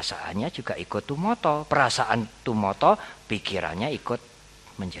 perasaannya juga ikut tumoto. Perasaan tumoto, pikirannya ikut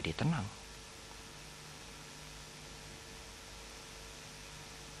menjadi tenang.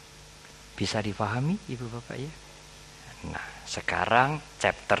 Bisa dipahami Ibu Bapak ya? Nah, sekarang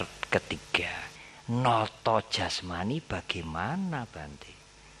chapter ketiga. Noto jasmani bagaimana Bante?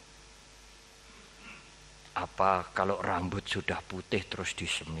 Apa kalau rambut sudah putih terus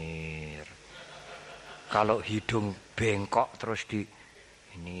disemir? Kalau hidung bengkok terus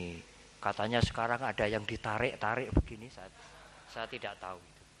ini katanya sekarang ada yang ditarik-tarik begini, saya tidak tahu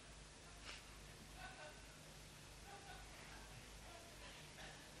itu.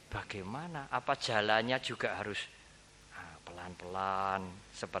 Bagaimana? Apa jalannya juga harus pelan-pelan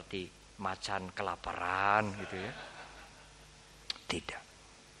seperti macan kelaparan gitu ya? Tidak.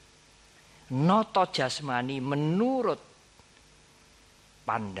 Noto jasmani menurut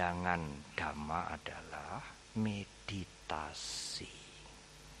pandangan Dhamma adalah meditasi.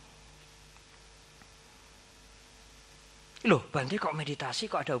 Loh, Bante kok meditasi,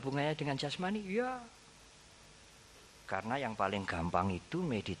 kok ada hubungannya dengan jasmani? Ya, karena yang paling gampang itu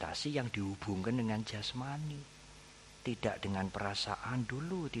meditasi yang dihubungkan dengan jasmani. Tidak dengan perasaan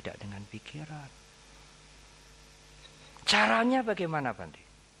dulu, tidak dengan pikiran. Caranya bagaimana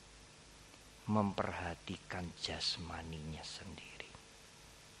Bante? Memperhatikan jasmaninya sendiri.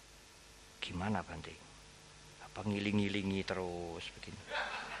 Gimana Bante? Apa ngiling-ngilingi terus begini?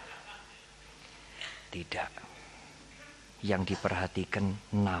 Tidak. Yang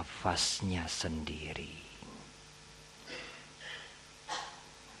diperhatikan nafasnya sendiri.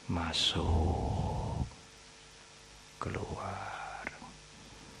 Masuk, keluar,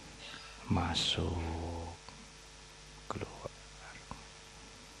 masuk, keluar.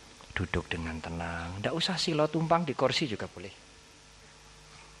 Duduk dengan tenang. Tidak usah silo tumpang, di kursi juga boleh.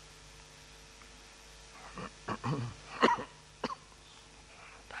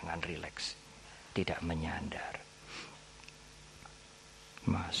 Tangan rileks, tidak menyandar.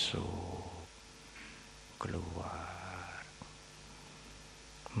 Masuk, keluar,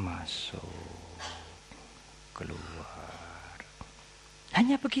 masuk, keluar.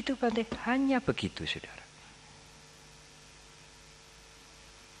 Hanya begitu Bante, hanya begitu saudara.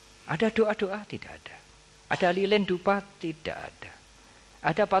 Ada doa-doa? Tidak ada. Ada lilin dupa? Tidak ada.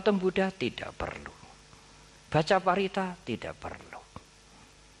 Ada patung Buddha? Tidak perlu. Baca parita? Tidak perlu.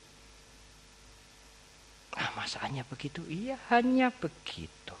 Ah, masa hanya begitu? Iya, hanya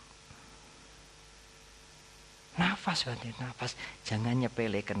begitu. Nafas Bante, nafas. Jangan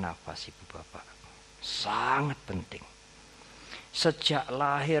nyepelekan nafas Ibu Bapak. Sangat penting. Sejak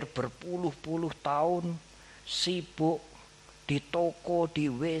lahir berpuluh-puluh tahun sibuk di toko, di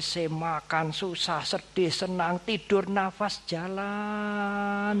WC, makan, susah, sedih, senang, tidur, nafas,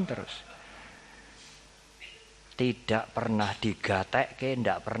 jalan terus. Tidak pernah digatekke,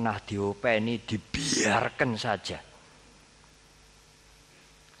 tidak pernah diopeni, dibiarkan saja.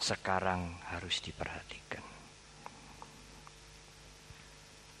 Sekarang harus diperhatikan.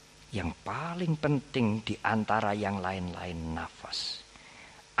 Yang paling penting di antara yang lain-lain nafas.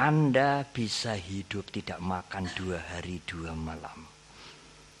 Anda bisa hidup tidak makan 2 hari 2 malam.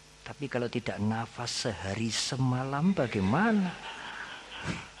 Tapi kalau tidak nafas sehari semalam bagaimana?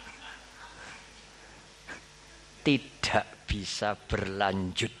 Tidak bisa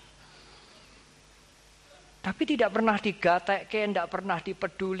berlanjut. Tapi tidak pernah digatekke, tidak pernah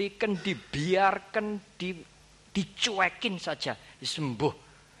dipedulikan, dibiarkan, dicuekin saja. Sembuh.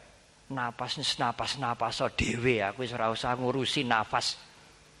 Napas so dewe, aku ora usah ngurusi nafas.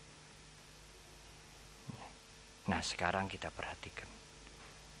 Nah, sekarang kita perhatikan.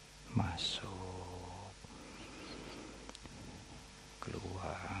 Masuk.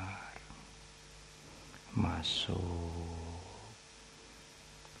 Keluar. Masuk.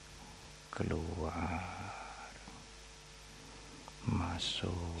 Keluar.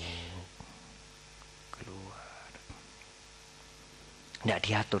 Masuk. Keluar. Tidak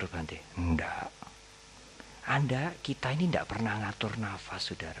diatur, Bante. Tidak. Kita ini tidak pernah ngatur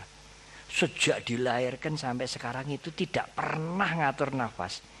nafas, saudara. Sejak dilahirkan sampai sekarang itu tidak pernah ngatur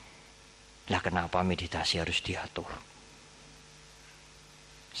nafas. Lah kenapa meditasi harus diatur?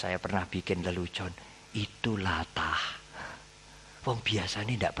 Saya pernah bikin lelucon. Itu latah. Wong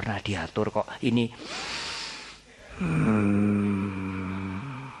biasanya tidak pernah diatur kok. Ini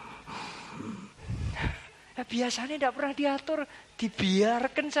biasanya tidak pernah diatur,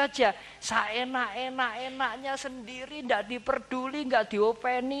 dibiarkan saja, seenak-enaknya sendiri, tidak diperduli, nggak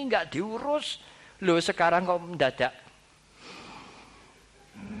diopeni, nggak diurus. Loh sekarang kok mendadak?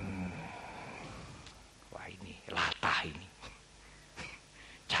 Wah ini latah ini,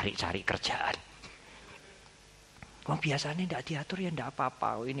 cari-cari kerjaan. Biasanya tidak diatur ya tidak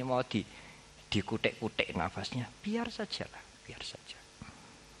apa-apa. Ini mau dikutek-kutek nafasnya, biar saja lah, biar saja.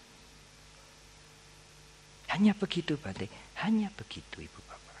 Hanya begitu, Bante. Hanya begitu, Ibu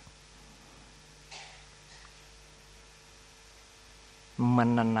Bapak.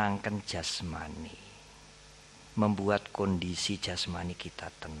 Menenangkan jasmani. Membuat kondisi jasmani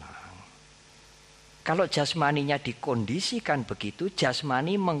kita tenang. Kalau jasmaninya dikondisikan begitu,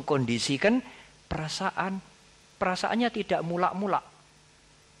 jasmani mengkondisikan perasaan. Perasaannya tidak mulak-mulak.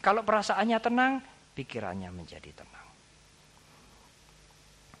 Kalau perasaannya tenang, pikirannya menjadi tenang.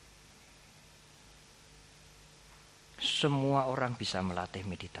 Semua orang bisa melatih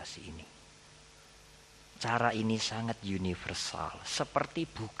meditasi ini. Cara ini sangat universal, seperti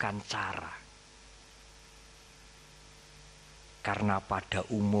bukan cara. Karena pada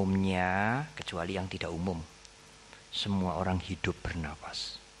umumnya, kecuali yang tidak umum, semua orang hidup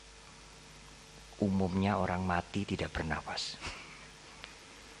bernafas. Umumnya orang mati tidak bernafas.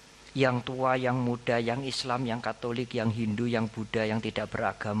 Yang tua, yang muda, yang Islam, yang Katolik, yang Hindu, yang Buddha, yang tidak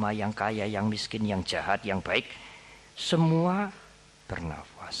beragama, yang kaya, yang miskin, yang jahat, yang baik, semua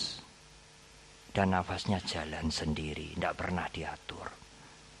bernafas. Dan nafasnya jalan sendiri, tidak pernah diatur.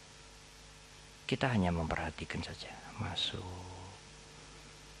 Kita hanya memperhatikan saja. Masuk,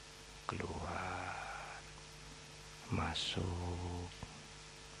 keluar, masuk,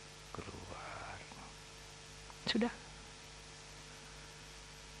 keluar. Sudah.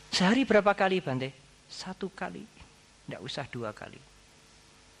 Sehari berapa kali, Bante? 1 kali. Tidak usah 2 kali.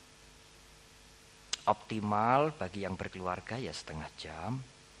 Optimal bagi yang berkeluarga ya setengah jam.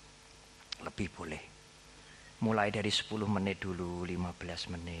 Lebih boleh. Mulai dari 10 menit dulu, 15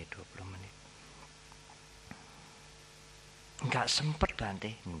 menit, 20 menit. Enggak sempet,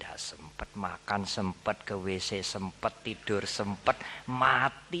 Bante. Enggak sempet. Makan sempet, ke WC sempet, tidur sempet,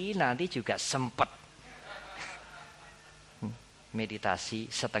 mati nanti juga sempet.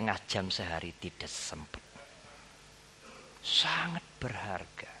 Meditasi setengah jam sehari tidak sempet. Sangat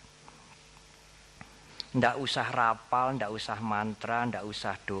berharga. Ndak usah rapal, ndak usah mantra, ndak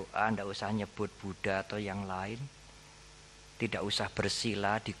usah doa, ndak usah nyebut Buddha atau yang lain. Tidak usah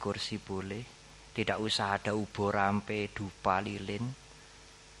bersila di kursi boleh. Tidak usah ada ubo rampe, dupa lilin.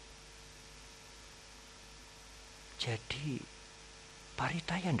 Jadi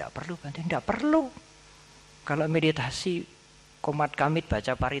paritaya ndak perlu, Bante, ndak perlu. Kalau meditasi komat kamit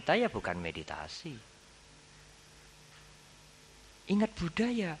baca paritaya bukan meditasi. Ingat Buddha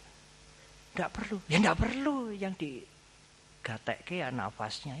ya. Tidak perlu, ya tidak perlu yang digatekke ya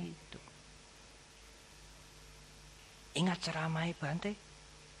nafasnya itu. Ingat ceramah, Bante,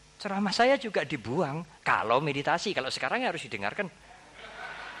 Ceramah saya juga dibuang kalau meditasi. Kalau sekarang harus didengarkan.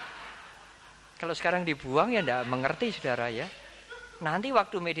 Kalau sekarang dibuang ya enggak mengerti saudara ya. Nanti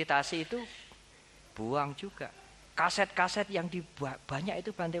waktu meditasi itu buang juga. Kaset-kaset yang banyak itu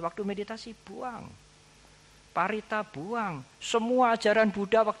Bante waktu meditasi buang. Parita buang. Semua ajaran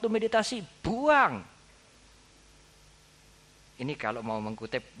Buddha waktu meditasi buang. Ini kalau mau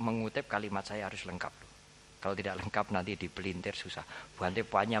mengutip kalimat saya harus lengkap. Kalau tidak lengkap nanti dipelintir susah. Bante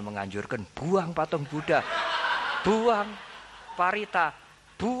banyak menganjurkan buang patung Buddha. Buang parita.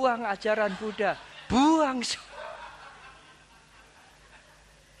 Buang ajaran Buddha. Buang.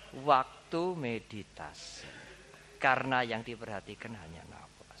 Waktu meditasi. Karena yang diperhatikan hanya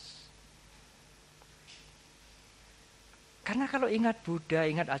nafas. Karena kalau ingat Buddha,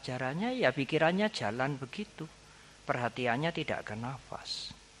 ingat ajarannya, ya pikirannya jalan begitu. Perhatiannya tidak ke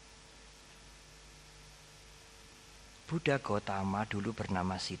nafas. Buddha Gautama dulu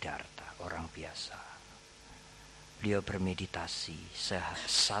bernama Siddhartha, orang biasa. Beliau bermeditasi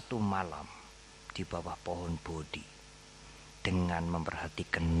satu malam di bawah pohon Bodhi dengan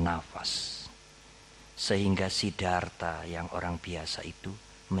memperhatikan nafas. Sehingga Siddhartha yang orang biasa itu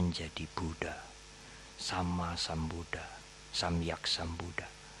menjadi Buddha. Sama Sambuddha, Samyak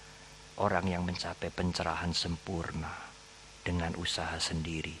Sambuddha. Orang yang mencapai pencerahan sempurna dengan usaha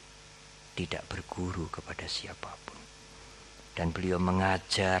sendiri, tidak berguru kepada siapapun. Dan beliau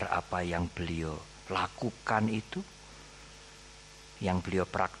mengajar apa yang beliau lakukan itu, yang beliau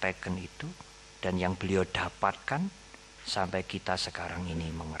praktekkan itu, dan yang beliau dapatkan sampai kita sekarang ini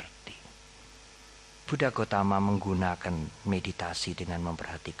mengerti. Buddha Gautama menggunakan meditasi dengan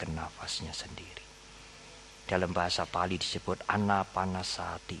memperhatikan nafasnya sendiri. Dalam bahasa Pali disebut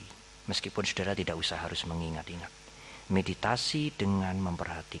anapanasati. Meskipun saudara tidak usah harus mengingat-ingat. Meditasi dengan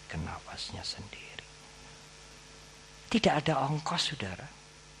memperhatikan nafasnya sendiri. Tidak ada ongkos saudara.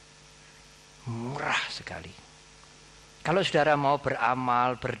 Murah sekali. Kalau saudara mau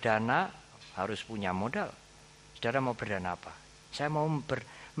beramal, berdana, harus punya modal. Saudara mau berdana apa? Saya mau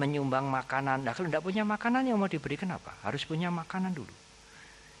menyumbang makanan. Nah, kalau tidak punya makanan yang mau diberikan apa? Harus punya makanan dulu.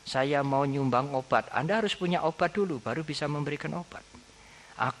 Saya mau nyumbang obat. Anda harus punya obat dulu, baru bisa memberikan obat.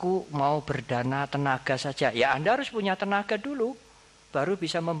 Aku mau berdana tenaga saja. Ya Anda harus punya tenaga dulu, baru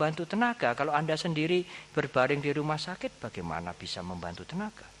bisa membantu tenaga. Kalau Anda sendiri berbaring di rumah sakit, bagaimana bisa membantu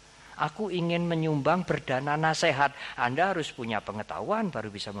tenaga? Aku ingin menyumbang berdana nasihat. Anda harus punya pengetahuan, baru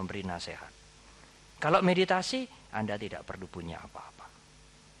bisa memberi nasihat. Kalau meditasi, Anda tidak perlu punya apa-apa.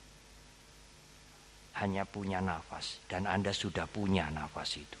 Hanya punya nafas, dan Anda sudah punya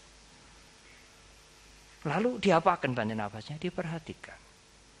nafas itu. Lalu diapakan Bante nafasnya? Diperhatikan.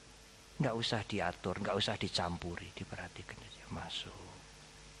 Nggak usah diatur, nggak usah dicampuri, diperhatikan saja. Masuk,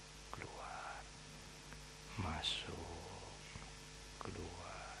 keluar, masuk,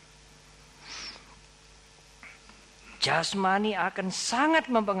 keluar. Jasmani akan sangat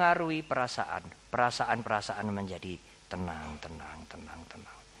mempengaruhi perasaan. Perasaan-perasaan menjadi tenang.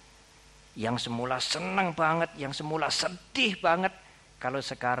 Yang semula senang banget, yang semula sedih banget, kalau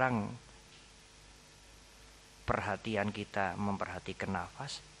sekarang perhatian kita memperhatikan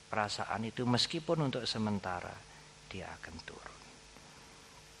nafas, perasaan itu meskipun untuk sementara dia akan turun.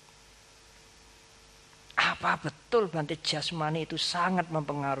 Apa betul Bante jasmani itu sangat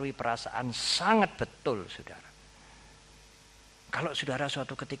mempengaruhi perasaan? Sangat betul saudara. Kalau saudara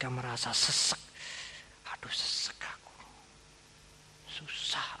suatu ketika merasa sesek, aduh sesek aku,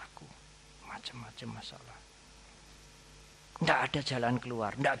 susah aku, macam-macam masalah, tidak ada jalan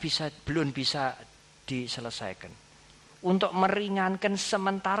keluar, belum bisa diselesaikan. Untuk meringankan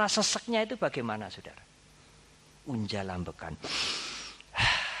sementara seseknya itu bagaimana saudara? Unjalambekan.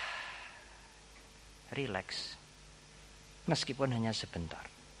 Relax. Meskipun hanya sebentar.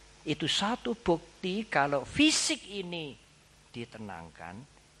 Itu satu bukti kalau fisik ini ditenangkan,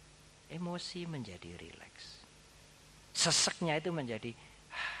 emosi menjadi rileks. Seseknya itu menjadi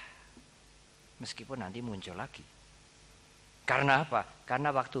meskipun nanti muncul lagi. Karena apa?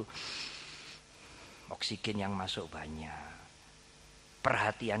 Karena waktu oksigen yang masuk banyak.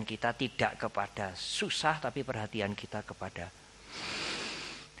 Perhatian kita tidak kepada susah, tapi perhatian kita kepada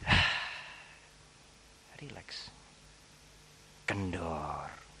rileks.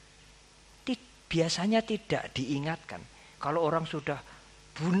 Kendor. Biasanya tidak diingatkan. Kalau orang sudah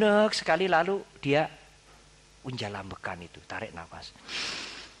bunek sekali lalu dia unjalambekan itu, tarik nafas.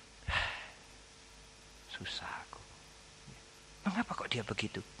 Susah aku. Mengapa kok dia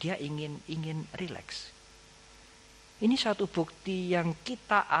begitu? Dia ingin rileks. Ini satu bukti yang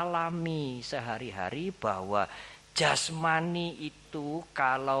kita alami sehari-hari bahwa jasmani itu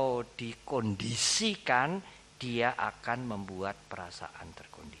kalau dikondisikan dia akan membuat perasaan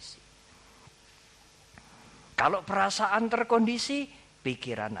terkondisi. Kalau perasaan terkondisi,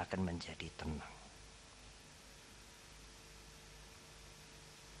 pikiran akan menjadi tenang.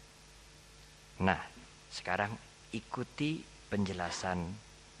 Nah, sekarang ikuti penjelasan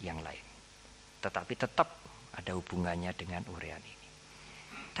yang lain. Tetapi tetap ada hubungannya dengan uraian ini.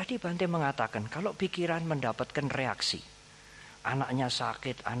 Tadi Bante mengatakan kalau pikiran mendapatkan reaksi, anaknya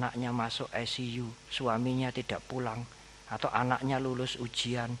sakit, anaknya masuk ICU, suaminya tidak pulang, atau anaknya lulus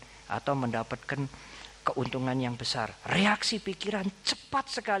ujian, atau mendapatkan keuntungan yang besar. Reaksi pikiran cepat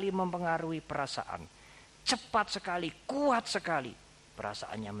sekali mempengaruhi perasaan. Cepat sekali, kuat sekali.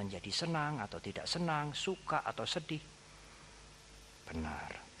 Perasaannya menjadi senang atau tidak senang, suka atau sedih.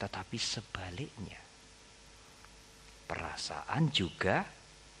 Benar, tetapi sebaliknya. Perasaan juga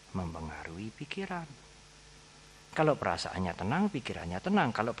mempengaruhi pikiran. Kalau perasaannya tenang, pikirannya tenang.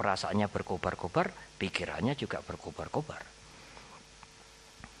 Kalau perasaannya berkobar-kobar, pikirannya juga berkobar-kobar.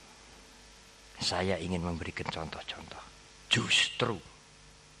 Saya ingin memberikan contoh-contoh. Justru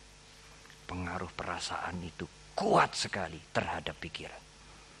pengaruh perasaan itu kuat sekali terhadap pikiran.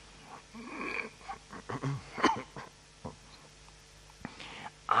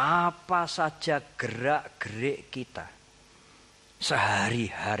 Apa saja gerak-gerik kita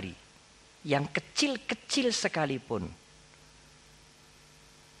sehari-hari, yang kecil-kecil sekalipun,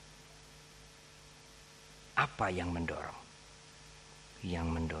 apa yang mendorong? Yang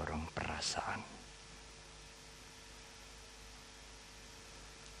mendorong perasaan.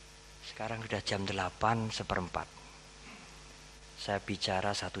 Sekarang sudah jam 8:15. Saya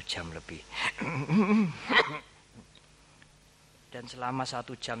bicara 1 jam lebih. Dan selama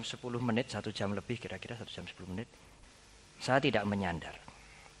 1 jam 10 menit, 1 jam lebih, kira-kira 1 jam 10 menit, saya tidak menyandar.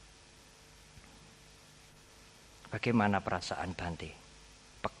 Bagaimana perasaan Bante?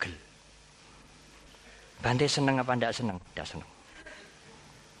 Pegel. Bante senang apa tidak senang? Tidak senang.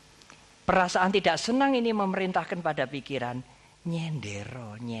 Perasaan tidak senang ini memerintahkan pada pikiran,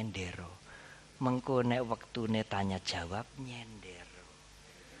 nyendero. Mengko nek wektune tanya jawab, nyendero.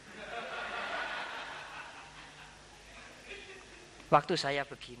 Waktu saya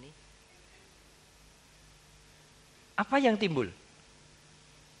begini, apa yang timbul?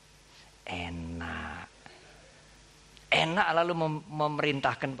 Enak lalu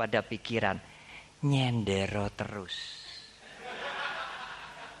memerintahkan pada pikiran, nyendero terus.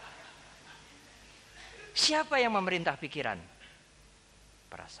 Siapa yang memerintah pikiran?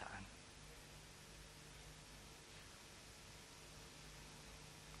 Perasaan.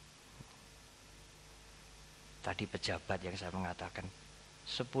 Tadi pejabat yang saya mengatakan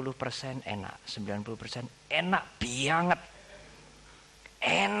 10% enak, 90% enak banget.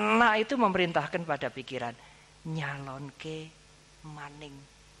 Enak itu memerintahkan pada pikiran, nyalonke maning,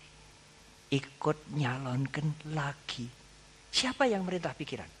 ikut nyalonkan lagi. Siapa yang merintah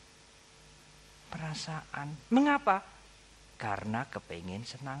pikiran? Perasaan. Mengapa? Karena kepengen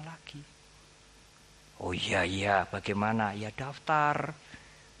senang lagi. Oh iya, bagaimana? Ya daftar,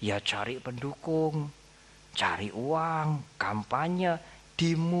 ya cari pendukung, cari uang, kampanye,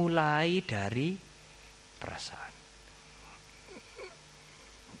 dimulai dari perasaan.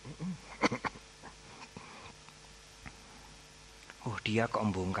 Oh dia kok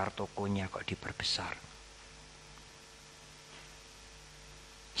membongkar tokonya, kok diperbesar.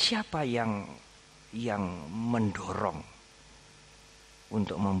 Siapa yang mendorong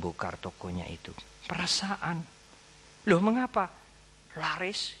untuk membongkar tokonya itu? Perasaan. Loh mengapa?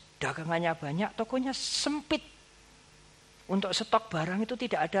 Laris, dagangannya banyak, tokonya sempit. Untuk stok barang itu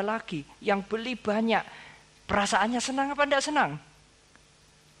tidak ada lagi. Yang beli banyak. Perasaannya senang apa tidak senang?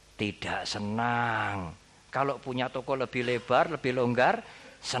 Tidak senang. Kalau punya toko lebih lebar, lebih longgar,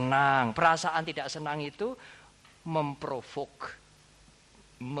 senang. Perasaan tidak senang itu memprovok,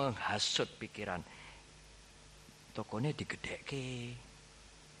 menghasut pikiran. Tokonya digedhekke.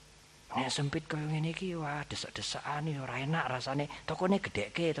 Nek sempit kaya ngene iki, wah desek-desekan ora enak rasane. Tokone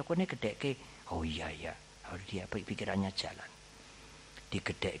gedhekke. Oh iya. Harus dia pikirannya jalan.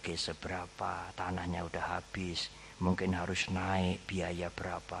 Digedhekke seberapa, tanahnya udah habis. Mungkin harus naik, biaya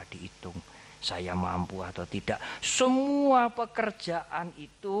berapa dihitung. Saya mampu atau tidak. Semua pekerjaan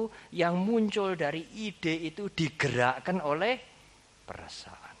itu yang muncul dari ide itu digerakkan oleh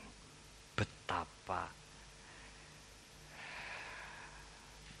perasaan.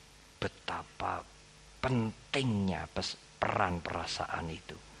 Betapa pentingnya peran perasaan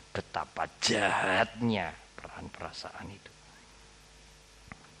itu. Betapa jahatnya peran perasaan itu.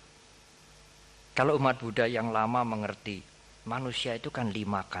 Kalau umat Buddha yang lama mengerti, manusia itu kan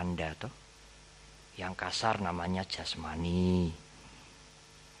 5 kanda toh. Yang kasar namanya jasmani,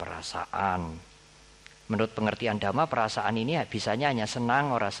 perasaan. Menurut pengertian Dhamma, perasaan ini bisanya hanya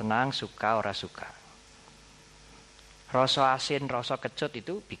senang, ora senang, suka, ora suka. Rasa asin, rasa kecut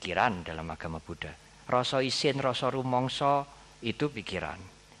itu pikiran dalam agama Buddha. Rasa isin, rasa rumangsa itu pikiran.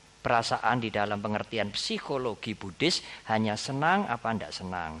 Perasaan di dalam pengertian psikologi Buddhis hanya senang apa ndak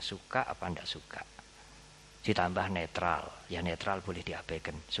senang, suka apa ndak suka. Ditambah netral, ya netral boleh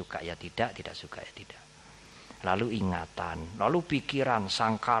diabaikan, suka ya tidak, tidak suka ya tidak. Lalu ingatan, lalu pikiran,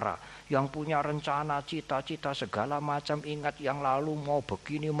 sangkara, yang punya rencana, cita-cita segala macam, ingat yang lalu mau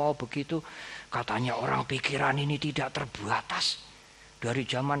begini, mau begitu. Katanya orang pikiran ini tidak terbatas. Dari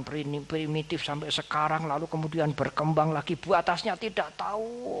zaman primitif sampai sekarang, lalu kemudian berkembang lagi, batasnya tidak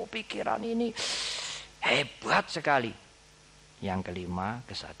tahu. Pikiran ini hebat sekali. Yang kelima,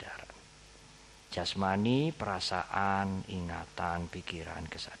 kesadaran. Jasmani, perasaan, ingatan, pikiran,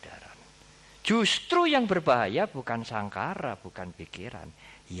 kesadaran. Justru yang berbahaya bukan sangkara, bukan pikiran.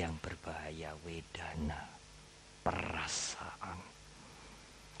 Yang berbahaya wedana, perasaan.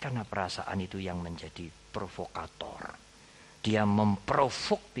 Karena perasaan itu yang menjadi provokator. Dia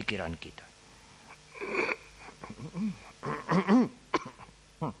memprovok pikiran kita.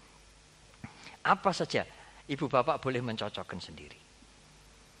 Apa saja ibu bapak boleh mencocokkan sendiri.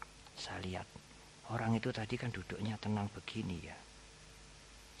 Saya lihat orang itu tadi kan duduknya tenang begini ya.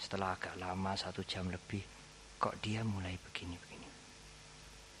 Setelah agak lama 1 jam lebih, kok dia mulai begini-begini.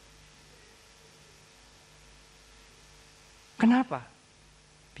 Kenapa?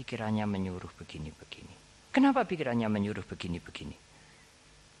 Pikirannya menyuruh begini-begini. Kenapa pikirannya menyuruh begini-begini?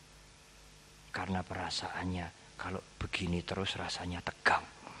 Karena perasaannya kalau begini terus rasanya tegang.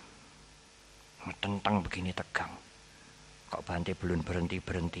 Tentang begini tegang. Kok Bante belum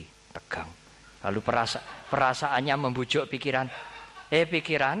berhenti-berhenti, tegang. Lalu perasaannya membujuk pikiran.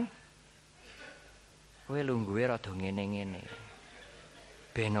 Pikiran, kowe lungguhe rada ngene-ngene.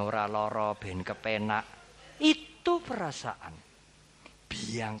 Ben ora lara, ben kepenak. Itu perasaan.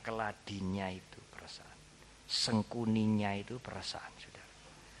 Biang keladinya itu perasaan. Sengkuninya itu perasaan, Saudara.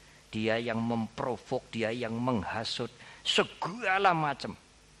 Dia yang memprovok, dia yang menghasut segala macam.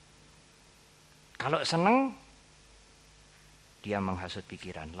 Kalau seneng, dia menghasut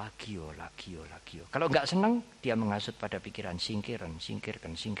pikiran, lagi yo. Kalau enggak senang, dia menghasut pada pikiran, singkirkan.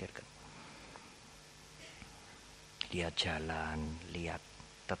 Dia jalan, lihat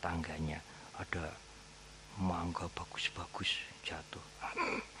tetangganya, ada mangga bagus-bagus jatuh.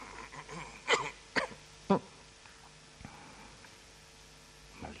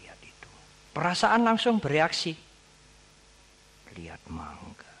 Melihat itu. Perasaan langsung bereaksi. Lihat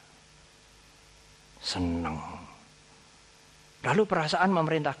mangga. Senang. Lalu perasaan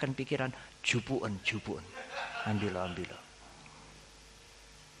memerintahkan pikiran, jupuan. Ambil.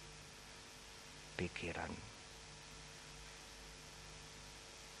 Pikiran.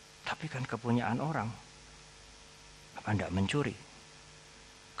 Tapi kan kepunyaan orang. Apa enggak mencuri?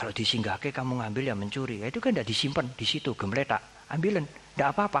 Kalau disinggahke kamu ngambil ya mencuri. Ya itu kan enggak disimpan di situ, gemeletak. Ambilin, enggak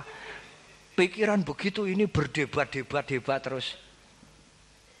apa-apa. Pikiran begitu ini berdebat terus.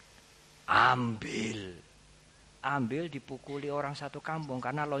 Ambil dipukuli orang satu kampung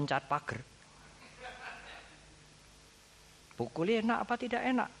karena loncat pagar. Pukuli enak apa tidak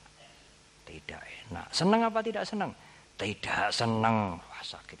enak? Tidak enak. Senang apa tidak senang? Tidak senang. Wah,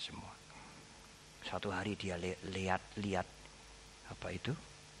 sakit semua. Suatu hari dia lihat apa itu?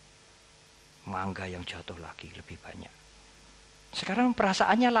 Mangga yang jatuh lagi lebih banyak. Sekarang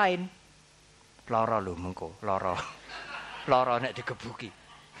perasaannya lain. Loro lho mengko, loro. Loro nek digebuki.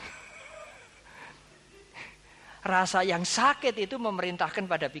 Rasa yang sakit itu memerintahkan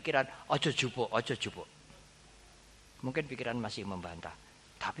pada pikiran, ojo jupuk. Mungkin pikiran masih membantah.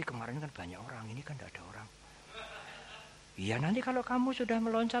 Tapi kemarin kan banyak orang, ini kan tidak ada orang. Iya, nanti kalau kamu sudah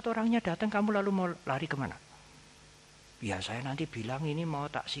meloncat, orangnya datang, kamu lalu mau lari kemana? Ya saya nanti bilang ini mau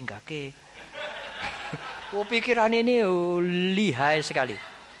tak singgahke. Pikiran ini lihai sekali.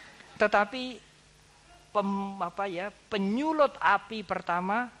 Tetapi penyulut api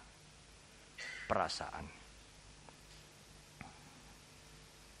pertama perasaan.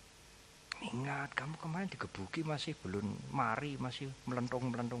 Ingat, kamu kemarin digebuki masih belum mari, masih melentung.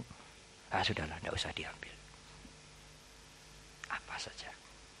 Sudahlah, tidak usah diambil. Apa saja.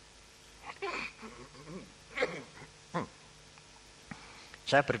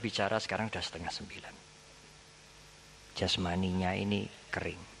 Saya berbicara sekarang sudah 8:30. Jasmaninya ini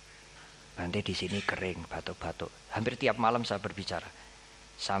kering. Nanti di sini kering, batuk-batuk. Hampir tiap malam saya berbicara.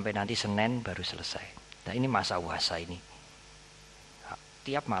 Sampai nanti Senin baru selesai. Nah ini masa puasa ini.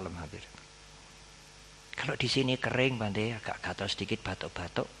 Tiap malam hampir. Kalau di sini kering, Bante, agak gatal sedikit,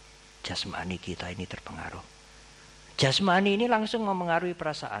 batuk-batuk, jasmani kita ini terpengaruh. Jasmani ini langsung mempengaruhi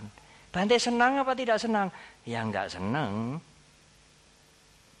perasaan. Bante senang apa tidak senang? Ya enggak senang.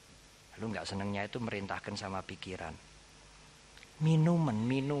 Lalu enggak senangnya itu merintahkan sama pikiran.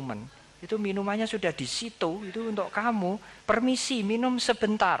 Minuman. Itu minumannya sudah di situ, itu untuk kamu. Permisi, minum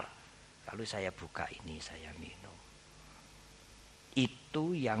sebentar. Lalu saya buka ini, saya minum.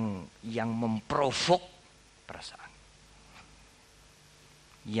 Itu yang memprovok perasaan.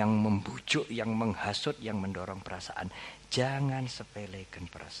 Yang membujuk, yang menghasut, yang mendorong perasaan. Jangan sepelekan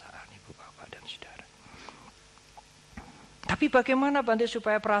perasaan, Ibu, Bapak, dan Saudara. Tapi bagaimana Bante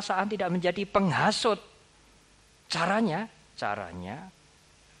supaya perasaan tidak menjadi penghasut? Caranya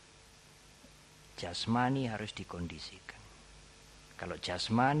jasmani harus dikondisikan. Kalau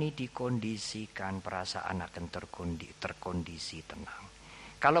jasmani dikondisikan, perasaan akan terkondisi tenang.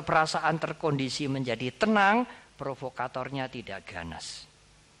 Kalau perasaan terkondisi menjadi tenang, provokatornya tidak ganas.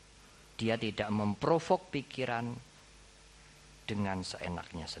 Dia tidak memprovok pikiran dengan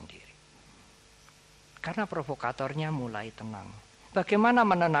seenaknya sendiri. Karena provokatornya mulai tenang. Bagaimana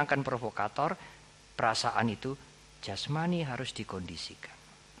menenangkan provokator? Perasaan itu jasmani harus dikondisikan.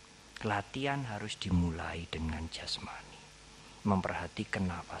 Latihan harus dimulai dengan jasmani. Memperhatikan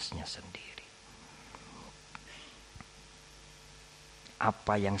nafasnya sendiri.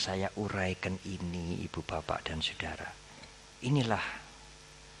 Apa yang saya uraikan ini, Ibu, Bapak, dan Saudara, inilah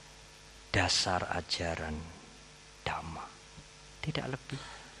dasar ajaran Dhamma. Tidak lebih.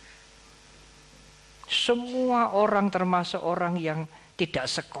 Semua orang, termasuk orang yang tidak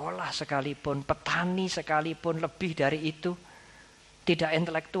sekolah sekalipun, petani sekalipun, lebih dari itu, tidak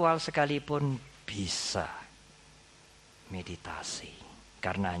intelektual sekalipun, bisa meditasi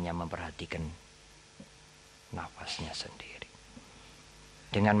karena hanya memperhatikan nafasnya sendiri.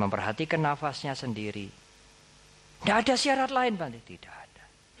 Dengan memperhatikan nafasnya sendiri, tidak ada syarat lain, Bante. Tidak ada.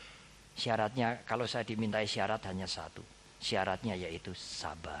 Syaratnya, kalau saya dimintai syarat hanya satu. Syaratnya yaitu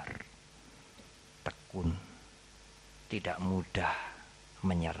sabar, tekun, tidak mudah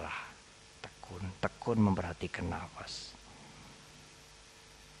menyerah, tekun memperhatikan nafas.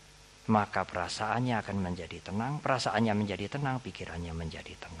 Maka perasaannya akan menjadi tenang, perasaannya menjadi tenang, pikirannya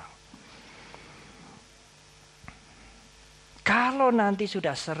menjadi tenang. Kalau nanti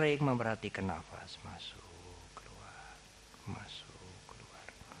sudah sering memperhatikan nafas, masuk, keluar, masuk, keluar.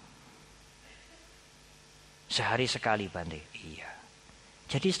 Sehari sekali, Bante. Iya.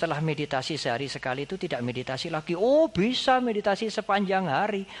 Jadi setelah meditasi sehari sekali itu tidak meditasi lagi. Oh, bisa meditasi sepanjang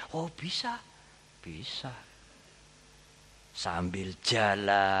hari. Oh, bisa. Bisa. Sambil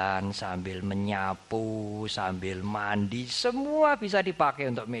jalan, sambil menyapu, sambil mandi, semua bisa dipakai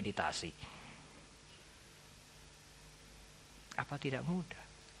untuk meditasi. Apa tidak mudah?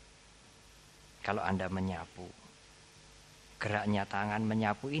 Kalau Anda menyapu, geraknya tangan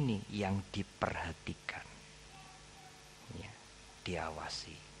menyapu ini yang diperhatikan, ya,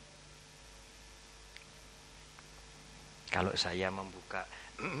 diawasi. Kalau saya membuka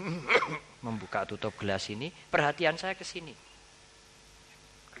tutup gelas ini, perhatian saya ke sini.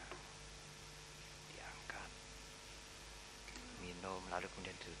 Diangkat. Minum lalu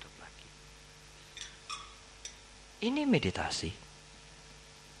kemudian ditutup lagi. Ini meditasi.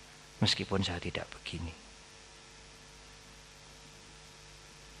 Meskipun saya tidak begini.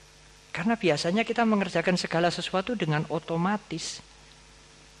 Karena biasanya kita mengerjakan segala sesuatu dengan otomatis.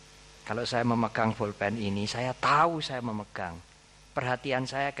 Kalau saya memegang bolpen ini, saya tahu saya memegang. Perhatian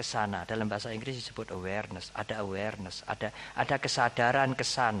saya ke sana. Dalam bahasa Inggris disebut awareness. Ada awareness, ada kesadaran ke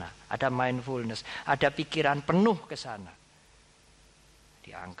sana, ada mindfulness, ada pikiran penuh ke sana.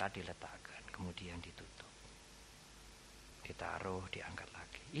 Diangkat, diletakkan, kemudian ditutup. Ditaruh, diangkat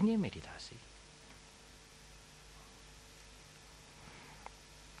lagi. Ini meditasi.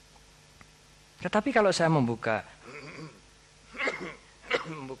 Tetapi kalau saya membuka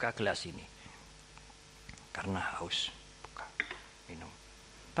gelas ini karena haus, buka, minum.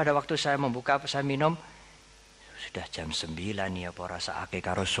 Pada waktu saya membuka, saya minum, sudah jam 9 ya, apa rasake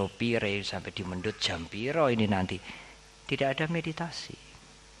karo sopire sampai dimendut jam piro ini nanti. Tidak ada meditasi.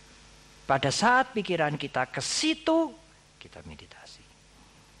 Pada saat pikiran kita ke situ, kita meditasi.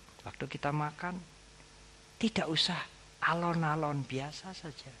 Waktu kita makan, tidak usah alon-alon, biasa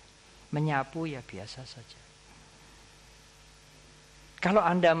saja. Menyapu ya biasa saja. Kalau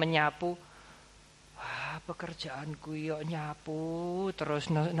Anda menyapu, pekerjaanku yuk nyapu,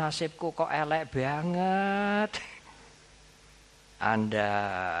 terus nasibku kok elek banget. Anda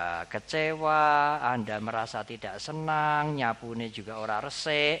kecewa, Anda merasa tidak senang, nyapune juga ora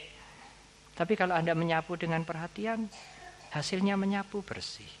resik. Tapi kalau Anda menyapu dengan perhatian, hasilnya menyapu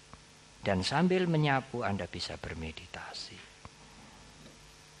bersih. Dan sambil menyapu Anda bisa bermeditasi.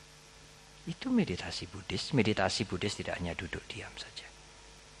 Itu meditasi Buddhis. Meditasi Buddhis tidak hanya duduk diam saja.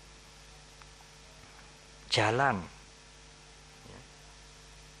 Jalan.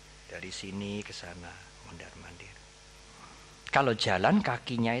 Dari sini ke sana, mondar-mandir. Kalau jalan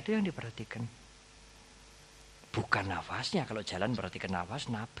kakinya itu yang diperhatikan. Bukan nafasnya. Kalau jalan perhatikan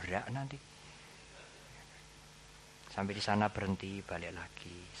nafas, nabrak nanti. Sampai di sana berhenti, balik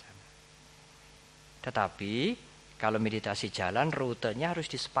lagi sana. Tetapi kalau meditasi jalan, rutenya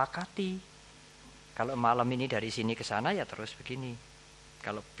harus disepakati. Kalau malam ini dari sini ke sana ya terus begini.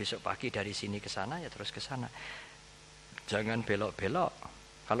 Kalau besok pagi dari sini ke sana ya terus ke sana. Jangan belok-belok.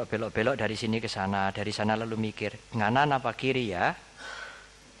 Kalau belok-belok dari sini ke sana, dari sana lalu mikir, nganan apa kiri ya?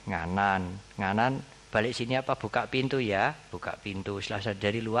 Nganan. Nganan balik sini apa buka pintu ya? Buka pintu. Setelah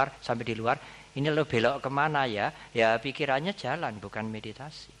dari luar sampai di luar, ini lo belok kemana ya? Ya pikirannya jalan, bukan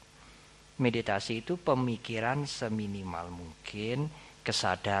meditasi. Meditasi itu pemikiran seminimal mungkin,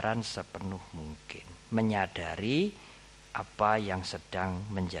 kesadaran sepenuh mungkin. Menyadari apa yang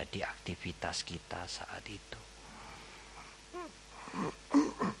sedang menjadi aktivitas kita saat itu.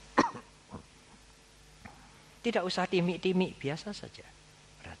 Tidak usah timik-timik, biasa saja.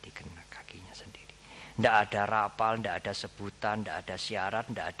 Perhatikan kakinya sendiri. Tidak ada rapal, tidak ada sebutan, tidak ada syarat,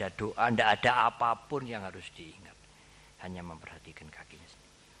 tidak ada doa, tidak ada apapun yang harus diingat. Hanya memperhatikan kakinya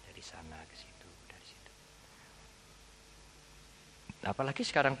sendiri. Dari sana ke situ, dari situ. Apalagi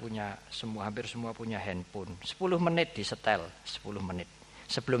sekarang hampir semua punya handphone. 10 menit disetel, 10 menit.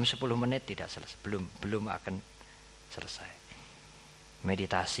 Sebelum 10 menit tidak selesai, belum akan selesai.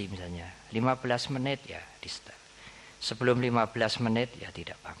 Meditasi misalnya 15 menit ya di setel. Sebelum 15 menit ya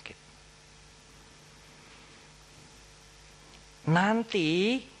tidak bangkit.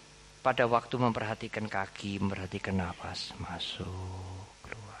 Nanti pada waktu memperhatikan kaki, memperhatikan nafas, masuk,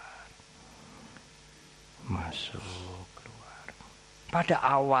 keluar. Masuk, keluar. Pada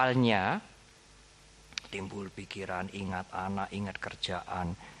awalnya timbul pikiran, ingat anak, ingat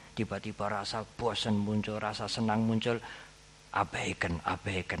kerjaan, tiba-tiba rasa bosan muncul, rasa senang muncul. Abaikan,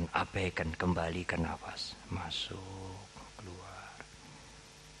 kembali ke nafas, masuk, keluar.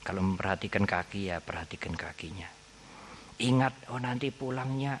 Kalau memperhatikan kaki ya perhatikan kakinya. Ingat, nanti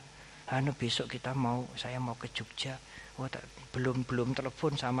pulangnya, besok saya mau ke Jogja. Belum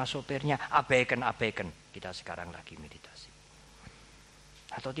telepon sama sopirnya. Abaikan. Kita sekarang lagi meditasi.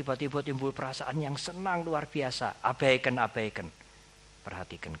 Atau tiba-tiba timbul perasaan yang senang luar biasa. Abaikan.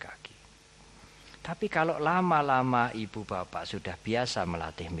 Perhatikan kaki. Tapi kalau lama-lama ibu bapak sudah biasa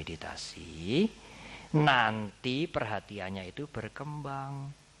melatih meditasi, nanti perhatiannya itu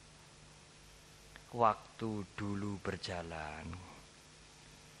berkembang. Waktu dulu berjalan,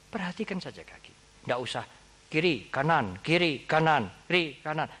 perhatikan saja kaki. Tidak usah kiri, kanan, kiri, kanan.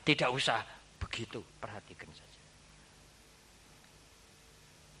 Tidak usah begitu, perhatikan saja.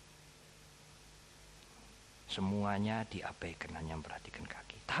 Semuanya diabaikan, hanya memperhatikan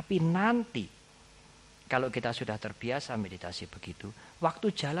kaki. Tapi nanti kalau kita sudah terbiasa meditasi begitu,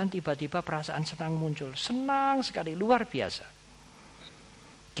 waktu jalan tiba-tiba perasaan senang muncul. Senang sekali, luar biasa.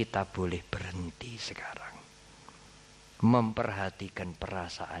 Kita boleh berhenti sekarang. Memperhatikan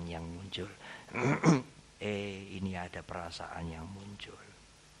perasaan yang muncul. Ini ada perasaan yang muncul.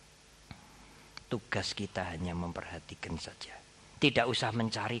 Tugas kita hanya memperhatikan saja. Tidak usah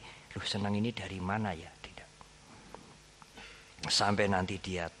mencari, senang ini dari mana ya? Sampai nanti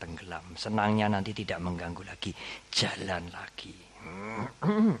dia tenggelam. Senangnya nanti tidak mengganggu lagi. Jalan lagi.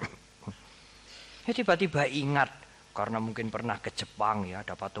 Tiba-tiba ingat. Karena mungkin pernah ke Jepang ya.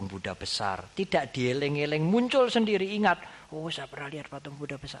 Ada patung Buddha besar. Tidak dieling-eling. Muncul sendiri ingat. Saya pernah lihat patung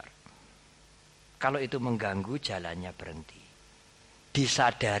Buddha besar. Kalau itu mengganggu, jalannya berhenti.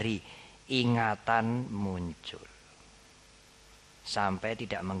 Disadari. Ingatan muncul. Sampai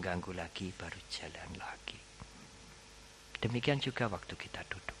tidak mengganggu lagi. Baru jalan lagi. Demikian juga waktu kita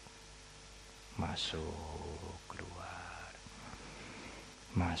duduk. Masuk, keluar.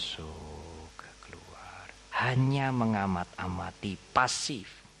 Masuk, keluar. Hanya mengamat-amati, pasif.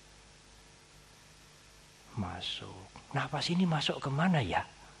 Masuk. Nafas ini masuk kemana ya?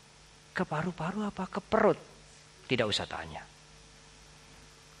 Ke paru-paru apa ke perut? Tidak usah tanya.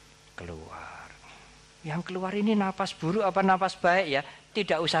 Keluar. Yang keluar ini nafas buruk apa nafas baik ya?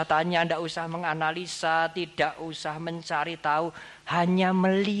 Tidak usah tanya, tidak usah menganalisa, tidak usah mencari tahu. Hanya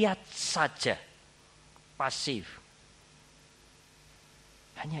melihat saja. Pasif.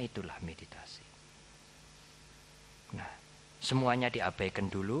 Hanya itulah meditasi. Nah, semuanya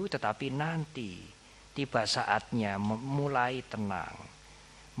diabaikan dulu, tetapi nanti tiba saatnya mulai tenang.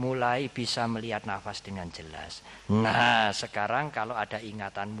 Mulai bisa melihat nafas dengan jelas. Nah, sekarang kalau ada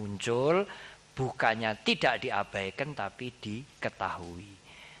ingatan muncul, bukannya tidak diabaikan tapi diketahui.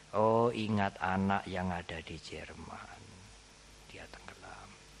 Ingat anak yang ada di Jerman. Dia tenggelam.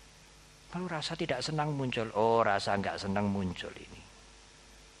 Lalu rasa tidak senang muncul. Rasa enggak senang muncul ini.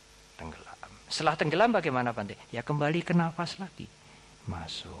 Tenggelam. Setelah tenggelam bagaimana Bante? Ya kembali ke nafas lagi.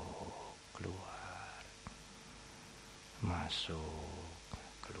 Masuk, keluar. Masuk,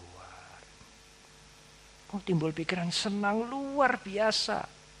 keluar. Oh, timbul pikiran senang luar biasa.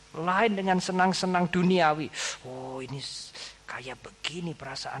 Lain dengan senang-senang duniawi. Oh, ini kayak begini,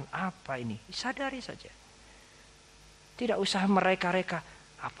 perasaan apa ini? Sadari saja. Tidak usah mereka-reka.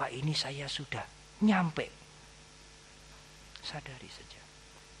 Apa ini saya sudah nyampe? Sadari saja.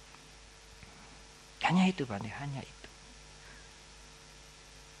 Hanya itu Bante, hanya itu.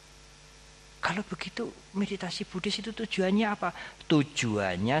 Kalau begitu meditasi Buddhis itu tujuannya apa?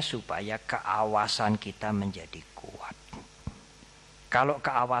 Tujuannya supaya keawasan kita menjadi kuat. Kalau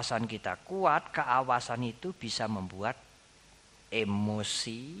keawasan kita kuat, keawasan itu bisa membuat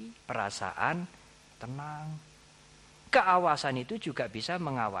emosi, perasaan tenang. Keawasan itu juga bisa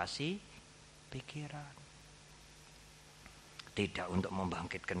mengawasi pikiran. Tidak untuk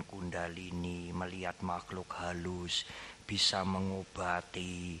membangkitkan kundalini, melihat makhluk halus, bisa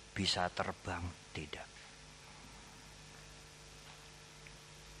mengobati, bisa terbang, tidak.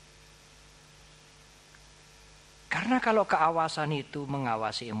 Karena kalau keawasan itu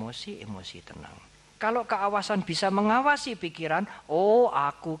mengawasi emosi, emosi tenang. Kalau keawasan bisa mengawasi pikiran, oh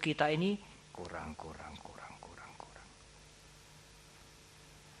aku kita ini kurang.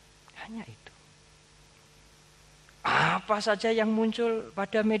 Hanya itu. Apa saja yang muncul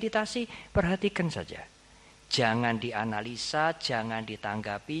pada meditasi, perhatikan saja. Jangan dianalisa, jangan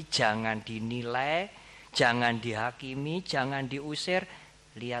ditanggapi, jangan dinilai, jangan dihakimi, jangan diusir,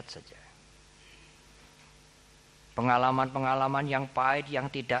 lihat saja. Pengalaman-pengalaman yang pahit, yang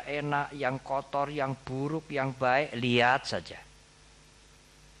tidak enak, yang kotor, yang buruk, yang baik, lihat saja.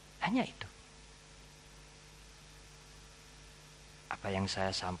 Hanya itu. Apa yang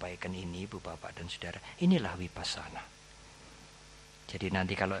saya sampaikan ini, Ibu Bapak dan Saudara, inilah Vipassana. Jadi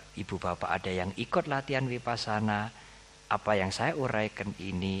nanti kalau Ibu Bapak ada yang ikut latihan Vipassana, apa yang saya uraikan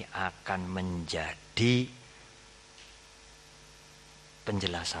ini akan menjadi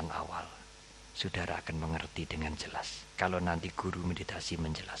penjelasan awal. Saudara akan mengerti dengan jelas kalau nanti guru meditasi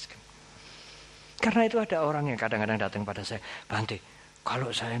menjelaskan. Karena itu ada orang yang kadang-kadang datang pada saya, Bante,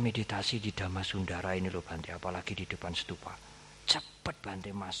 kalau saya meditasi di Dhammasundara ini loh Bante, apalagi di depan stupa, cepat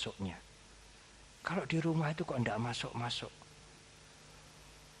Bante masuknya. Kalau di rumah itu kok enggak masuk-masuk.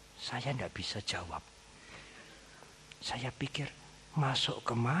 Saya enggak bisa jawab. Saya pikir masuk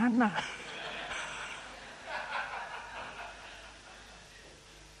kemana?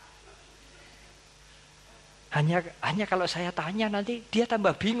 Hanya kalau saya tanya nanti dia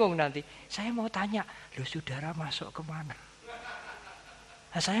tambah bingung nanti. Saya mau tanya, loh saudara masuk kemana?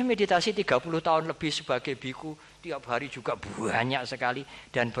 Nah, saya meditasi 30 tahun lebih sebagai biku, tiap hari juga banyak sekali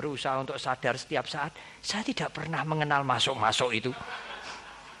dan berusaha untuk sadar setiap saat. Saya tidak pernah mengenal masuk-masuk itu.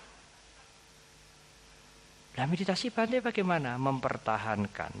 Nah, meditasi Bante bagaimana?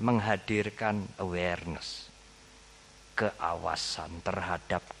 Mempertahankan, menghadirkan awareness, keawasan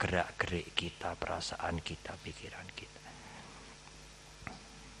terhadap gerak-gerik kita, perasaan kita, pikiran kita.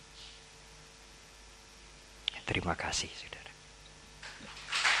 Terima kasih, saudara.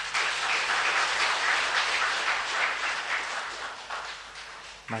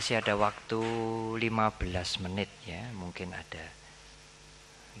 Masih ada waktu 15 menit ya, mungkin ada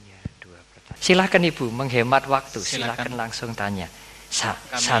ya, 2 pertanyaan. Silakan Ibu, menghemat waktu. Silakan langsung tanya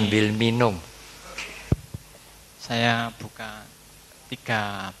sambil minum. Saya buka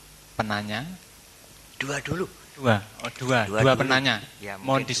 3 penanya. 2 dulu. 2 penanya. Ya,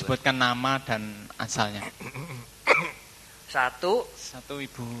 mohon disebutkan 2. Nama dan asalnya. 1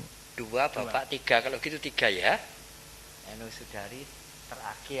 Ibu. 2 Bapak, 3. Kalau gitu 3 ya. Saudari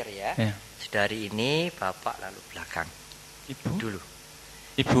terakhir ya. Saudari ini Bapak lalu belakang. Ibu dulu.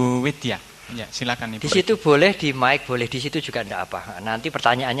 Ibu Widya. Ya, silakan Ibu. Di situ boleh di mic, boleh di situ juga enggak apa. Nanti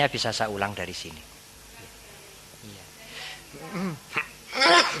pertanyaannya bisa saya ulang dari sini. Iya.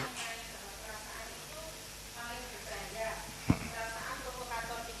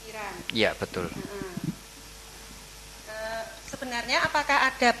 Iya, betul. Sebenarnya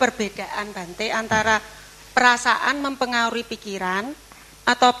apakah ada perbedaan Bante antara perasaan mempengaruhi pikiran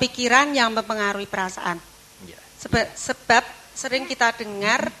atau pikiran yang mempengaruhi perasaan? Ya. Sebab sering kita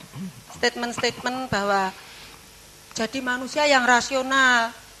dengar statement-statement bahwa jadi manusia yang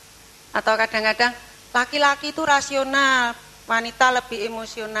rasional, atau kadang-kadang laki-laki itu rasional, wanita lebih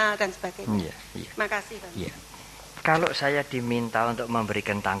emosional dan sebagainya. Ya. Makasih Bante. Ya. Kalau saya diminta untuk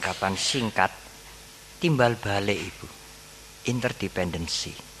memberikan tanggapan singkat, timbal balik Ibu,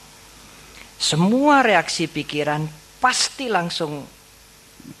 interdependensi. Semua reaksi pikiran pasti langsung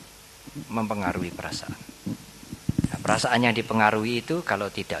mempengaruhi perasaan. Nah, perasaan yang dipengaruhi itu kalau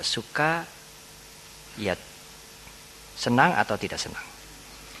tidak suka Ya senang atau tidak senang.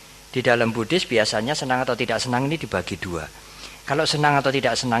 Di dalam Buddhis biasanya senang atau tidak senang ini dibagi dua. Kalau senang atau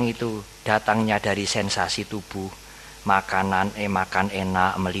tidak senang itu datangnya dari sensasi tubuh, makan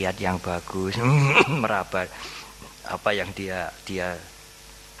enak, melihat yang bagus, meraba apa yang dia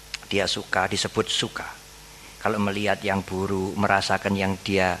suka disebut suka. Kalau melihat yang buruk, merasakan yang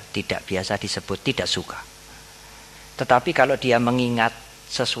dia tidak biasa disebut tidak suka. Tetapi kalau dia mengingat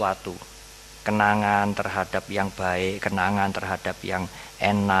sesuatu, kenangan terhadap yang baik, kenangan terhadap yang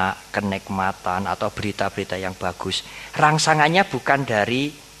enak, kenikmatan atau berita-berita yang bagus, rangsangannya bukan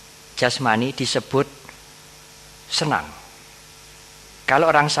dari jasmani disebut senang. Kalau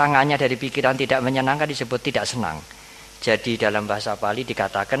rangsangannya dari pikiran tidak menyenangkan disebut tidak senang. Jadi dalam bahasa Pali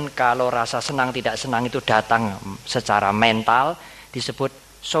dikatakan kalau rasa senang tidak senang itu datang secara mental disebut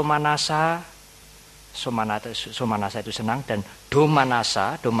somanasa. Somanasa itu senang dan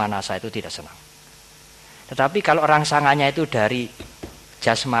domanasa itu tidak senang. Tetapi kalau rangsangannya itu dari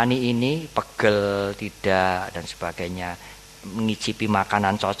jasmani ini pegel tidak dan sebagainya, mengicipi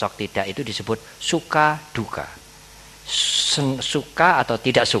makanan cocok tidak, itu disebut suka duka. Suka atau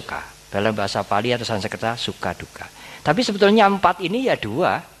tidak suka. Dalam bahasa Pali atau Sanskerta suka duka. Tapi sebetulnya 4 ini ya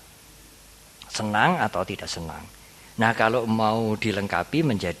 2. Senang atau tidak senang. Nah kalau mau dilengkapi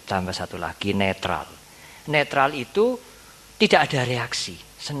menjadi tambah 1 lagi netral. Netral itu tidak ada reaksi.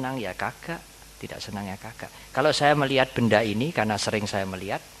 Senang ya kagak, tidak senang ya kagak. Kalau saya melihat benda ini karena sering saya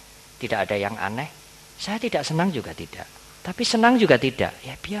melihat, tidak ada yang aneh. Saya tidak senang juga tidak. Tapi senang juga tidak.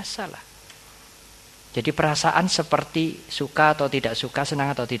 Ya biasalah. Jadi perasaan seperti suka atau tidak suka, senang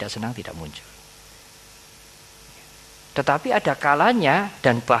atau tidak senang tidak muncul. Tetapi ada kalanya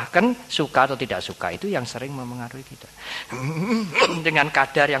dan bahkan suka atau tidak suka itu yang sering memengaruhi kita. Dengan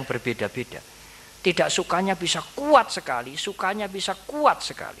kadar yang berbeda-beda. Tidak sukanya bisa kuat sekali, sukanya bisa kuat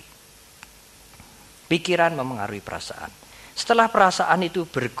sekali. Pikiran memengaruhi perasaan. Setelah perasaan itu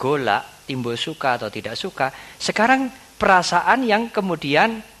bergolak, timbul suka atau tidak suka, sekarang perasaan yang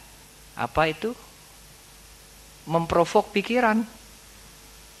kemudian memprovok pikiran.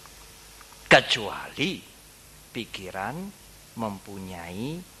 Kecuali pikiran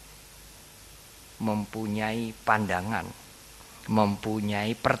mempunyai pandangan,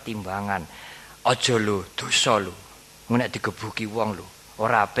 mempunyai pertimbangan. Aja lho, dosa lho. Nek digebuki wong lho,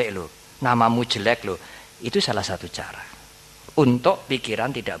 ora apik lho, namamu jelek lho. Itu salah satu cara untuk pikiran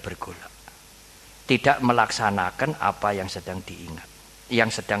tidak bergolak. Tidak melaksanakan apa yang sedang diingat,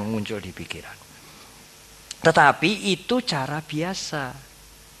 yang sedang muncul di pikiran. Tetapi itu cara biasa.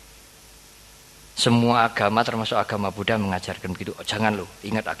 Semua agama termasuk agama Buddha mengajarkan begitu. Oh, jangan lo,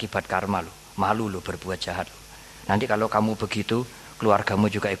 ingat akibat karma lo. Malu lo berbuat jahat lo. Nanti kalau kamu begitu, keluargamu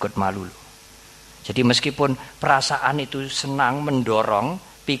juga ikut malu lo. Jadi meskipun perasaan itu senang mendorong,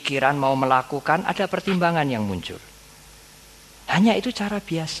 pikiran mau melakukan, ada pertimbangan yang muncul. Hanya itu cara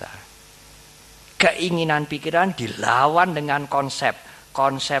biasa. Keinginan pikiran dilawan dengan konsep.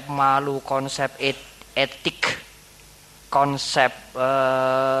 Konsep malu, konsep etik, konsep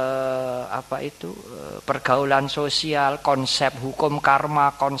pergaulan sosial, konsep hukum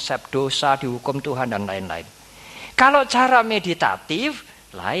karma, konsep dosa dihukum Tuhan dan lain-lain. Kalau cara meditatif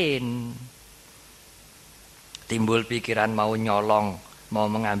lain. Timbul pikiran mau nyolong, mau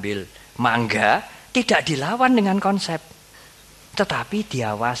mengambil mangga, tidak dilawan dengan konsep. Tetapi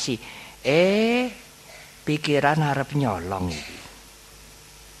diawasi. Pikiran harap nyolong ini.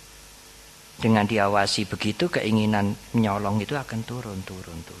 Dengan diawasi begitu keinginan nyolong itu akan turun.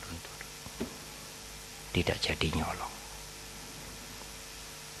 Tidak jadi nyolong.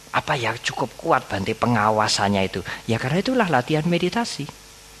 Apa ya cukup kuat Bante pengawasannya itu? Ya karena itulah latihan meditasi.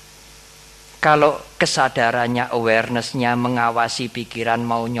 Kalau kesadarannya, awareness-nya mengawasi pikiran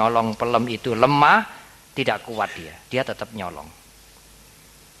mau nyolong pelem itu lemah, tidak kuat dia tetap nyolong.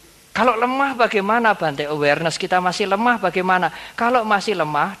 Kalau lemah bagaimana Bante? Awareness kita masih lemah bagaimana? Kalau masih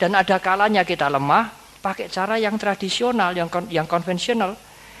lemah dan ada kalanya kita lemah, pakai cara yang tradisional, yang konvensional.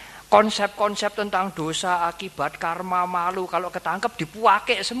 Konsep-konsep tentang dosa, akibat, karma, malu, kalau ketangkep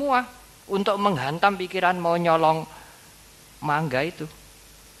dipuake semua untuk menghantam pikiran mau nyolong mangga itu.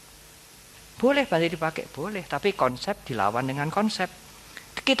 Boleh Bante dipakai, boleh. Tapi konsep dilawan dengan konsep.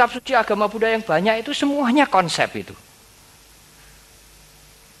 Kitab suci agama Buddha yang banyak itu semuanya konsep itu.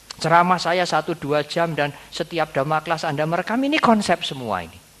 Ceramah saya 1-2 jam dan setiap dhamma kelas Anda merekam, ini konsep semua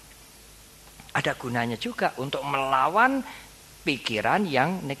ini. Ada gunanya juga untuk melawan pikiran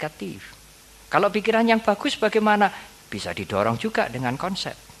yang negatif. Kalau pikiran yang bagus bagaimana? Bisa didorong juga dengan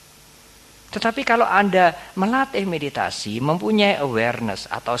konsep. Tetapi kalau Anda melatih meditasi, mempunyai awareness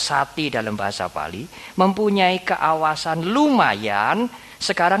atau sati dalam bahasa Pali, mempunyai keawasan lumayan,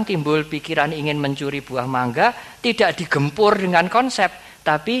 sekarang timbul pikiran ingin mencuri buah mangga, tidak digempur dengan konsep,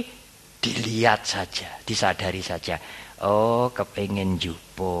 tapi dilihat saja, disadari saja. Oh, kepengen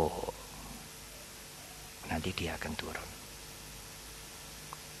jupo. Nanti dia akan turun.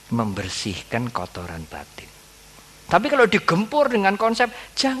 Membersihkan kotoran batin. Tapi kalau digempur dengan konsep,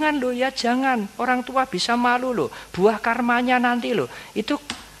 jangan loh ya, jangan. Orang tua bisa malu loh. Buah karmanya nanti loh. Itu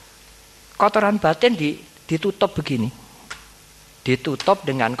kotoran batin ditutup begini. Ditutup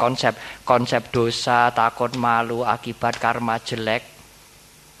dengan konsep dosa, takut malu, akibat karma jelek.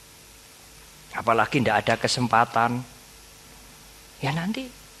 Apalagi tidak ada kesempatan. Ya nanti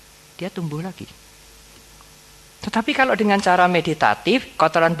dia tumbuh lagi. Tetapi kalau dengan cara meditatif,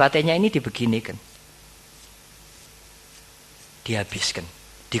 kotoran batinnya ini dibeginikan. Dihabiskan,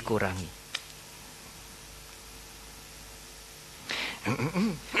 dikurangi.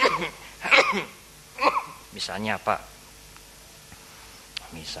 Misalnya apa?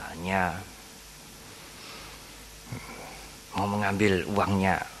 Misalnya mau mengambil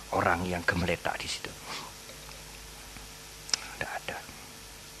uangnya orang yang gemeletak di situ.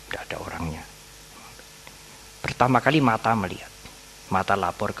 Tidak ada orangnya. Pertama kali mata melihat, mata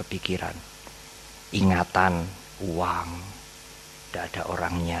lapor ke pikiran, ingatan, uang, tidak ada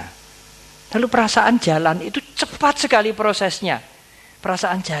orangnya. Lalu perasaan jalan itu cepat sekali prosesnya.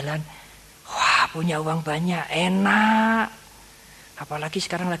 Perasaan jalan, wah punya uang banyak, enak. Apalagi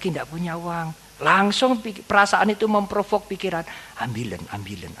sekarang lagi tidak punya uang. Langsung perasaan itu memprovok pikiran, ambilan.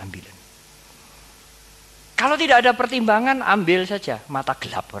 Kalau tidak ada pertimbangan, ambil saja. Mata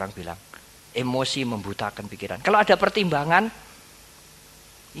gelap orang bilang. Emosi membutakan pikiran. Kalau ada pertimbangan,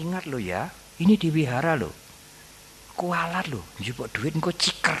 ingat lo ya, ini diwihara lo. Kualat lo, njupuk duit engko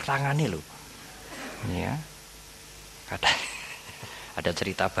ciker tangane lo. Ya. Ada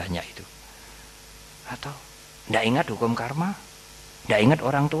cerita banyak itu. Atau enggak ingat hukum karma? Enggak ingat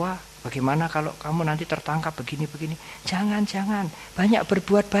orang tua? Bagaimana kalau kamu nanti tertangkap begini-begini? Jangan. Banyak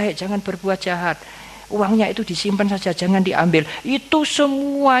berbuat baik, jangan berbuat jahat. Uangnya itu disimpan saja, jangan diambil. Itu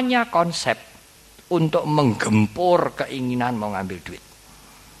semuanya konsep untuk menggempur keinginan mau ngambil duit.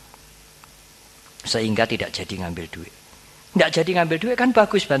 Sehingga tidak jadi ngambil duit. Tidak jadi ngambil duit kan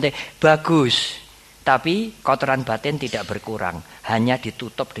bagus Bante. Bagus. Tapi kotoran batin tidak berkurang. Hanya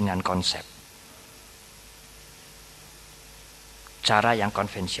ditutup dengan konsep. Cara yang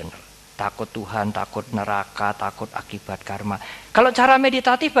konvensional. Takut Tuhan, takut neraka, takut akibat karma. Kalau cara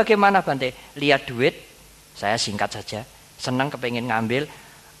meditatif bagaimana Bante? Lihat duit, saya singkat saja. Senang kepengen ngambil,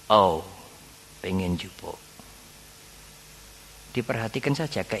 oh, pengen jupo. Diperhatikan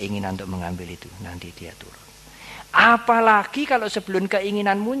saja keinginan untuk mengambil itu, nanti dia turun. Apalagi kalau sebelum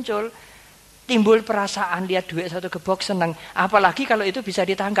keinginan muncul, timbul perasaan lihat duit satu gebok senang. Apalagi kalau itu bisa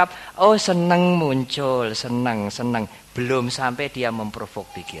ditangkap, oh senang muncul, senang. Belum sampai dia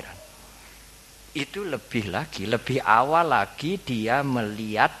memprovok pikiran. Itu lebih awal lagi dia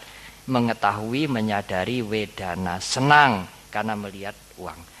melihat, mengetahui, menyadari wedana, senang karena melihat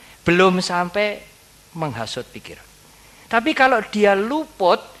uang. Belum sampai menghasut pikiran. Tapi kalau dia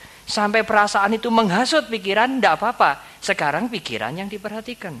luput sampai perasaan itu menghasut pikiran, tidak apa-apa. Sekarang pikiran yang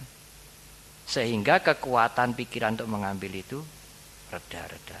diperhatikan. Sehingga kekuatan pikiran untuk mengambil itu reda.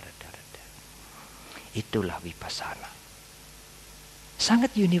 Itulah vipassana.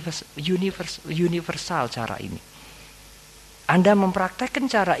 Sangat universal cara ini. Anda mempraktekkan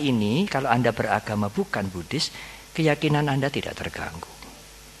cara ini, kalau Anda beragama bukan Buddhis, keyakinan Anda tidak terganggu.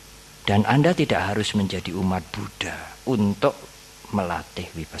 Dan Anda tidak harus menjadi umat Buddha untuk melatih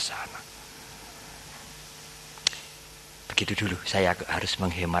vipassana. Begitu dulu, saya harus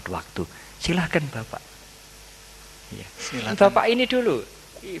menghemat waktu. Silahkan Bapak. Ya. Silakan. Bapak ini dulu,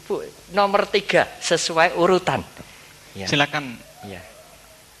 Ibu nomor 3 sesuai urutan. Ya. Silakan. Ya.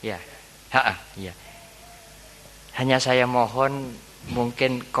 Hanya saya mohon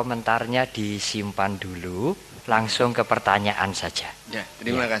mungkin komentarnya disimpan dulu, langsung ke pertanyaan saja. Ya,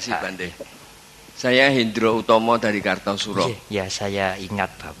 terima kasih Bante. Saya Hendro Utomo dari Kartosuro. Ya, saya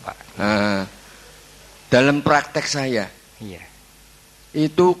ingat Bapak. Dalam praktek saya,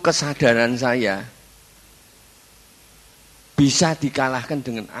 itu kesadaran saya bisa dikalahkan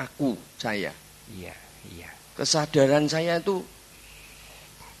dengan aku saya. Iya. Kesadaran saya itu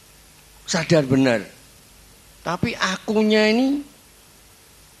sadar benar, tapi akunya ini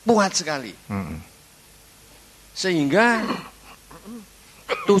kuat sekali, sehingga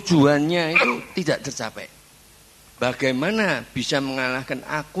tujuannya itu tidak tercapai. Bagaimana bisa mengalahkan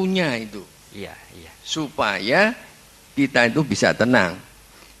akunya itu? Iya. Supaya kita itu bisa tenang.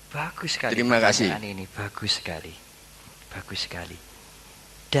 Bagus sekali. Terima kasih. Ini bagus sekali. Bagus sekali.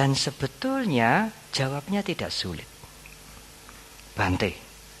 Dan sebetulnya jawabnya tidak sulit. Bante,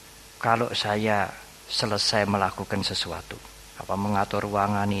 kalau saya selesai melakukan sesuatu, mengatur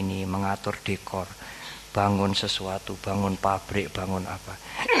ruangan ini, mengatur dekor, bangun sesuatu, bangun pabrik, bangun apa,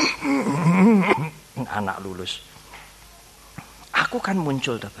 anak lulus, aku kan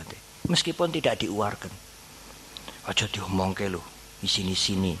muncul tuh Bante, meskipun tidak diuarkan. Aja diomongke lho,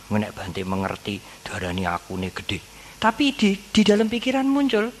 sini ngenek Bante mengerti darani aku nih gede. Tapi di dalam pikiran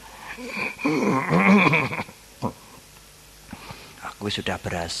muncul. Aku sudah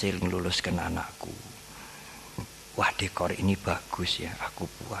berhasil meluluskan anakku. Wah, dekor ini bagus ya, aku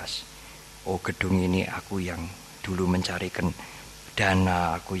puas. Oh, gedung ini aku yang dulu mencarikan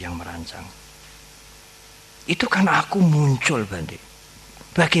dana, aku yang merancang. Itu kan aku muncul Bante.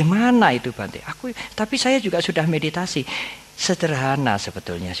 Bagaimana itu Bante? Tapi saya juga sudah meditasi. Sederhana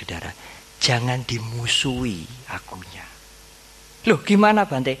sebetulnya saudara. Jangan dimusuhi akunya. Loh gimana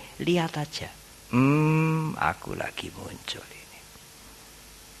Bante? Lihat aja. Aku lagi muncul ini.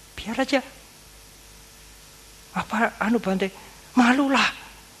 Biar aja. Apa Bante? Malulah.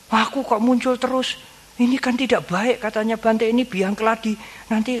 Aku kok muncul terus. Ini kan tidak baik katanya Bante, ini biang keladi.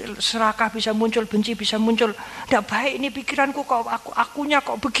 Nanti serakah bisa muncul, benci bisa muncul. Tidak baik ini pikiranku kok akunya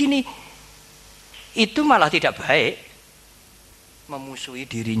kok begini. Itu malah tidak baik. Memusuhi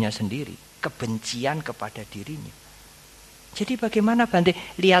dirinya sendiri, kebencian kepada dirinya. Jadi bagaimana Bante?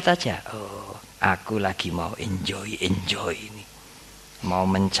 Lihat aja. Oh, aku lagi mau enjoy ini. Mau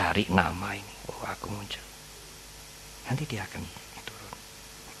mencari nama ini. Oh, aku muncul. Nanti dia akan turun.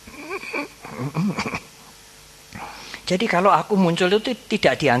 Jadi kalau aku muncul itu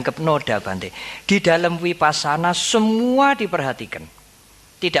tidak dianggap noda Bante. Di dalam Vipassana semua diperhatikan.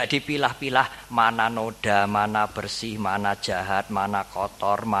 Tidak dipilah-pilah mana noda, mana bersih, mana jahat, mana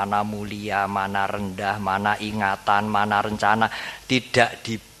kotor, mana mulia, mana rendah, mana ingatan, mana rencana. Tidak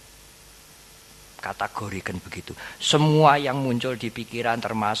dikategorikan begitu. Semua yang muncul di pikiran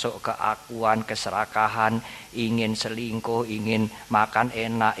termasuk keakuan, keserakahan, ingin selingkuh, ingin makan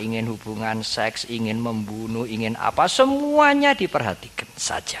enak, ingin hubungan seks, ingin membunuh, ingin apa. Semuanya diperhatikan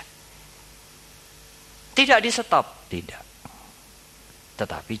saja. Tidak di stop, tidak.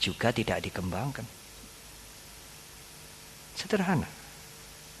 Tetapi juga tidak dikembangkan. Sederhana.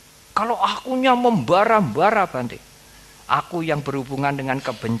 Kalau akunya membara-bara Bante, aku yang berhubungan dengan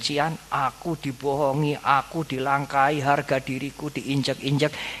kebencian, aku dibohongi, aku dilangkai, harga diriku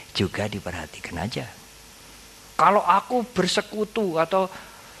diinjak-injak, juga diperhatikan aja. Kalau aku bersekutu atau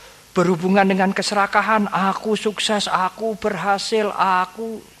berhubungan dengan keserakahan, aku sukses, aku berhasil,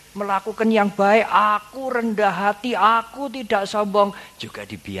 aku melakukan yang baik, aku rendah hati, aku tidak sombong, juga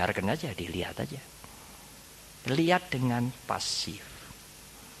dibiarkan aja, dilihat aja. Lihat dengan pasif.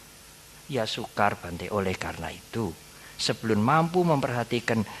 Ya sukar Bante, oleh karena itu sebelum mampu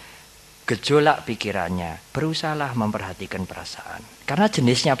memperhatikan gejolak pikirannya, berusahalah memperhatikan perasaan. Karena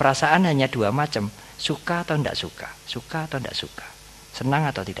jenisnya perasaan hanya dua macam, suka atau tidak suka, suka atau tidak suka, senang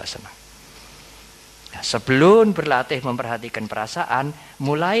atau tidak senang. Nah, sebelum berlatih memperhatikan perasaan,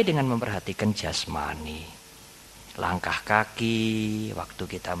 mulai dengan memperhatikan jasmani. Langkah kaki, waktu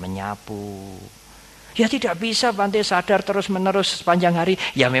kita menyapu. Ya tidak bisa Bante sadar terus-menerus sepanjang hari.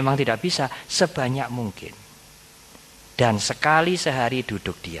 Ya memang tidak bisa, sebanyak mungkin. Dan sekali sehari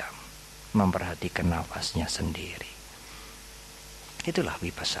duduk diam, memperhatikan nafasnya sendiri. Itulah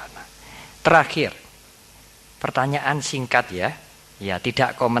Vipassana. Terakhir, pertanyaan singkat ya. Ya,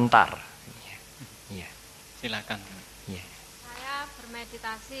 tidak komentar. Silakan. Yeah. Saya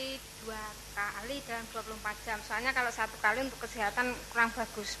bermeditasi 2 kali dalam 24 jam. Soalnya kalau 1 kali untuk kesehatan kurang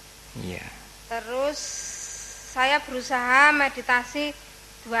bagus. Yeah. Terus saya berusaha meditasi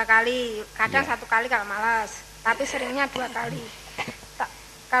 2 kali. Kadang 1 kali kalau malas. Tapi seringnya 2 kali.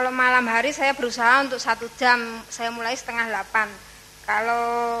 Kalau malam hari saya berusaha untuk 1 jam. Saya mulai 7:30. Kalau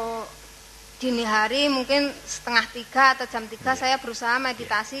dini hari mungkin 2:30 atau jam 3 saya berusaha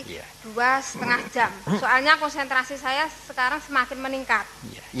meditasi 2,5 jam. Soalnya konsentrasi saya sekarang semakin meningkat.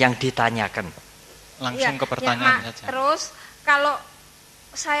 Yang ditanyakan langsung ke pertanyaan saja. Terus kalau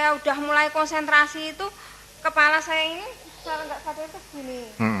saya udah mulai konsentrasi itu kepala saya ini kalau nggak sadar itu gini.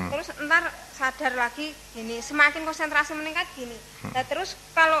 Terus ntar sadar lagi gini. Semakin konsentrasi meningkat gini. Nah terus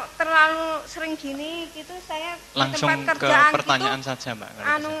kalau terlalu sering gini gitu saya langsung di tempat ke kerjaan pertanyaan gitu, saja Mbak.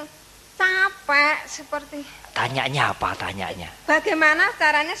 Capek seperti. Tanyanya apa tanyanya? Bagaimana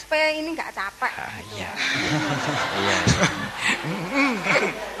caranya supaya ini nggak capek? Iya.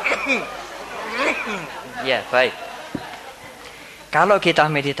 Ya baik. Kalau kita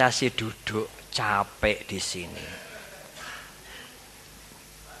meditasi duduk capek di sini,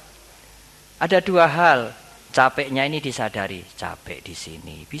 Ada dua hal, capeknya ini disadari, capek di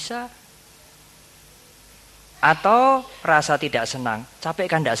sini, bisa. Atau rasa tidak senang, capek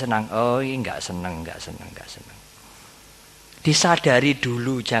kan tidak senang, oh ini enggak senang. Disadari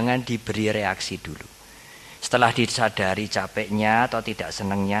dulu, jangan diberi reaksi dulu. Setelah disadari capeknya atau tidak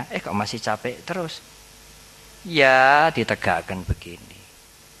senangnya, kok masih capek terus? Ya, ditegakkan begini.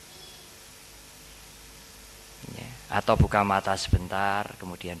 Ya, atau buka mata sebentar,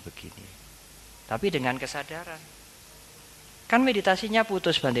 kemudian begini. Tapi dengan kesadaran. Kan meditasinya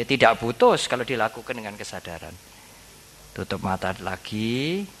putus Bante, tidak putus kalau dilakukan dengan kesadaran. Tutup mata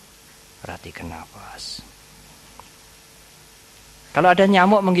lagi, perhatikan nafas. Kalau ada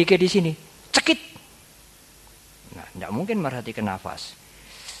nyamuk menggigit di sini, cekit. Nah, tidak mungkin merhatikan nafas.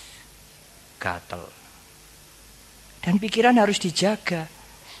 Gatel. Dan pikiran harus dijaga.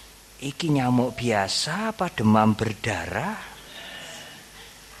 Iki nyamuk biasa apa demam berdarah?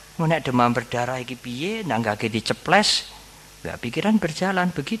 Nek demam berdarah iki piye, nanggake diceples. Ya, pikiran berjalan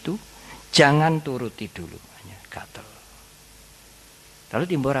begitu. Jangan turuti dulu, hanya gatel. Lalu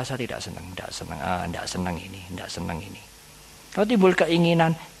timbul rasa tidak senang ini. Lalu timbul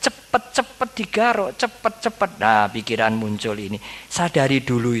keinginan cepet digaruk, cepet. Nah, pikiran muncul ini. Sadari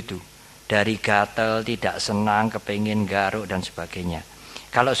dulu itu. Dari gatel, tidak senang, kepengin garuk dan sebagainya.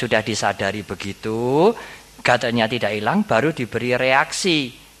 Kalau sudah disadari begitu, gatelnya tidak hilang, baru diberi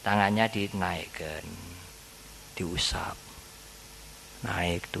reaksi. Tangannya dinaikkan, diusap.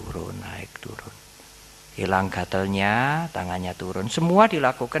 Naik turun. Hilang gatelnya, tangannya turun. Semua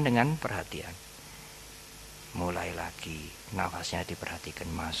dilakukan dengan perhatian. Mulai lagi, nafasnya diperhatikan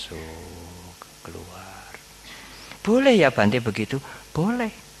masuk, keluar. Boleh ya Bante begitu? Boleh.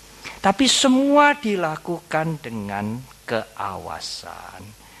 Tapi semua dilakukan dengan keawasan.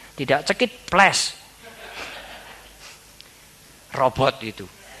 Tidak cekit ples. Robot itu,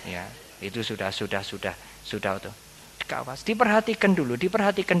 ya. Itu sudah tuh. Awas, diperhatikan dulu.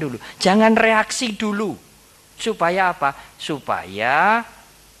 Jangan reaksi dulu. Supaya apa? Supaya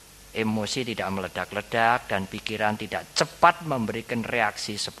emosi tidak meledak-ledak dan pikiran tidak cepat memberikan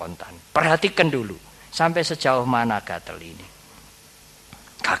reaksi spontan. Perhatikan dulu. Sampai sejauh mana gatel ini.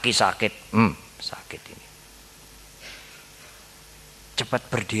 Kaki sakit. Sakit ini.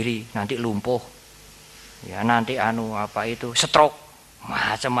 Cepat berdiri, nanti lumpuh. Ya, nanti stroke.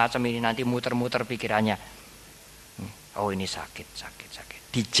 Macam-macam ini nanti muter-muter pikirannya. Oh ini sakit.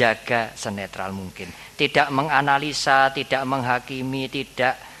 Dijaga senetral mungkin. Tidak menganalisa, tidak menghakimi,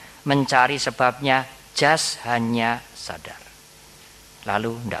 tidak mencari sebabnya. Just hanya sadar.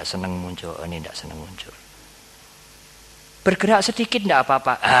 Lalu tidak senang muncul, Bergerak sedikit tidak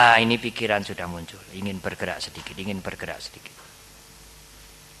apa-apa. Ini pikiran sudah muncul. Ingin bergerak sedikit.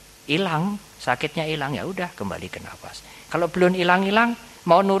 Hilang, sakitnya hilang, ya udah kembali ke nafas. Kalau belum hilang,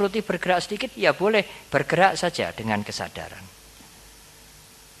 mau nuruti bergerak sedikit, ya boleh bergerak saja dengan kesadaran.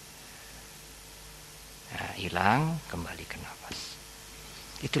 Nah, hilang, kembali ke nafas.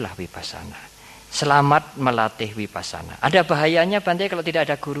 Itulah vipassana. Selamat melatih vipassana. Ada bahayanya Bante kalau tidak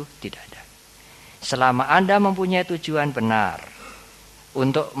ada guru? Tidak ada. Selama Anda mempunyai tujuan benar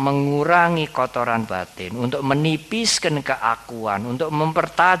untuk mengurangi kotoran batin, untuk menipiskan keakuan, untuk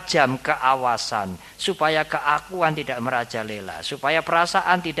mempertajam keawasan, supaya keakuan tidak merajalela, supaya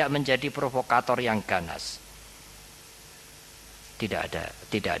perasaan tidak menjadi provokator yang ganas.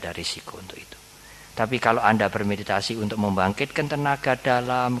 Tidak ada risiko untuk itu. Tapi kalau Anda bermeditasi untuk membangkitkan tenaga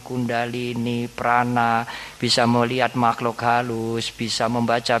dalam, kundalini, prana, bisa melihat makhluk halus, bisa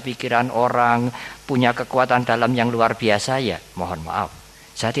membaca pikiran orang, punya kekuatan dalam yang luar biasa, ya mohon maaf.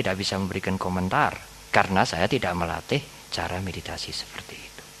 Saya tidak bisa memberikan komentar karena saya tidak melatih cara meditasi seperti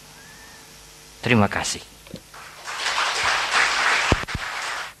itu. Terima kasih.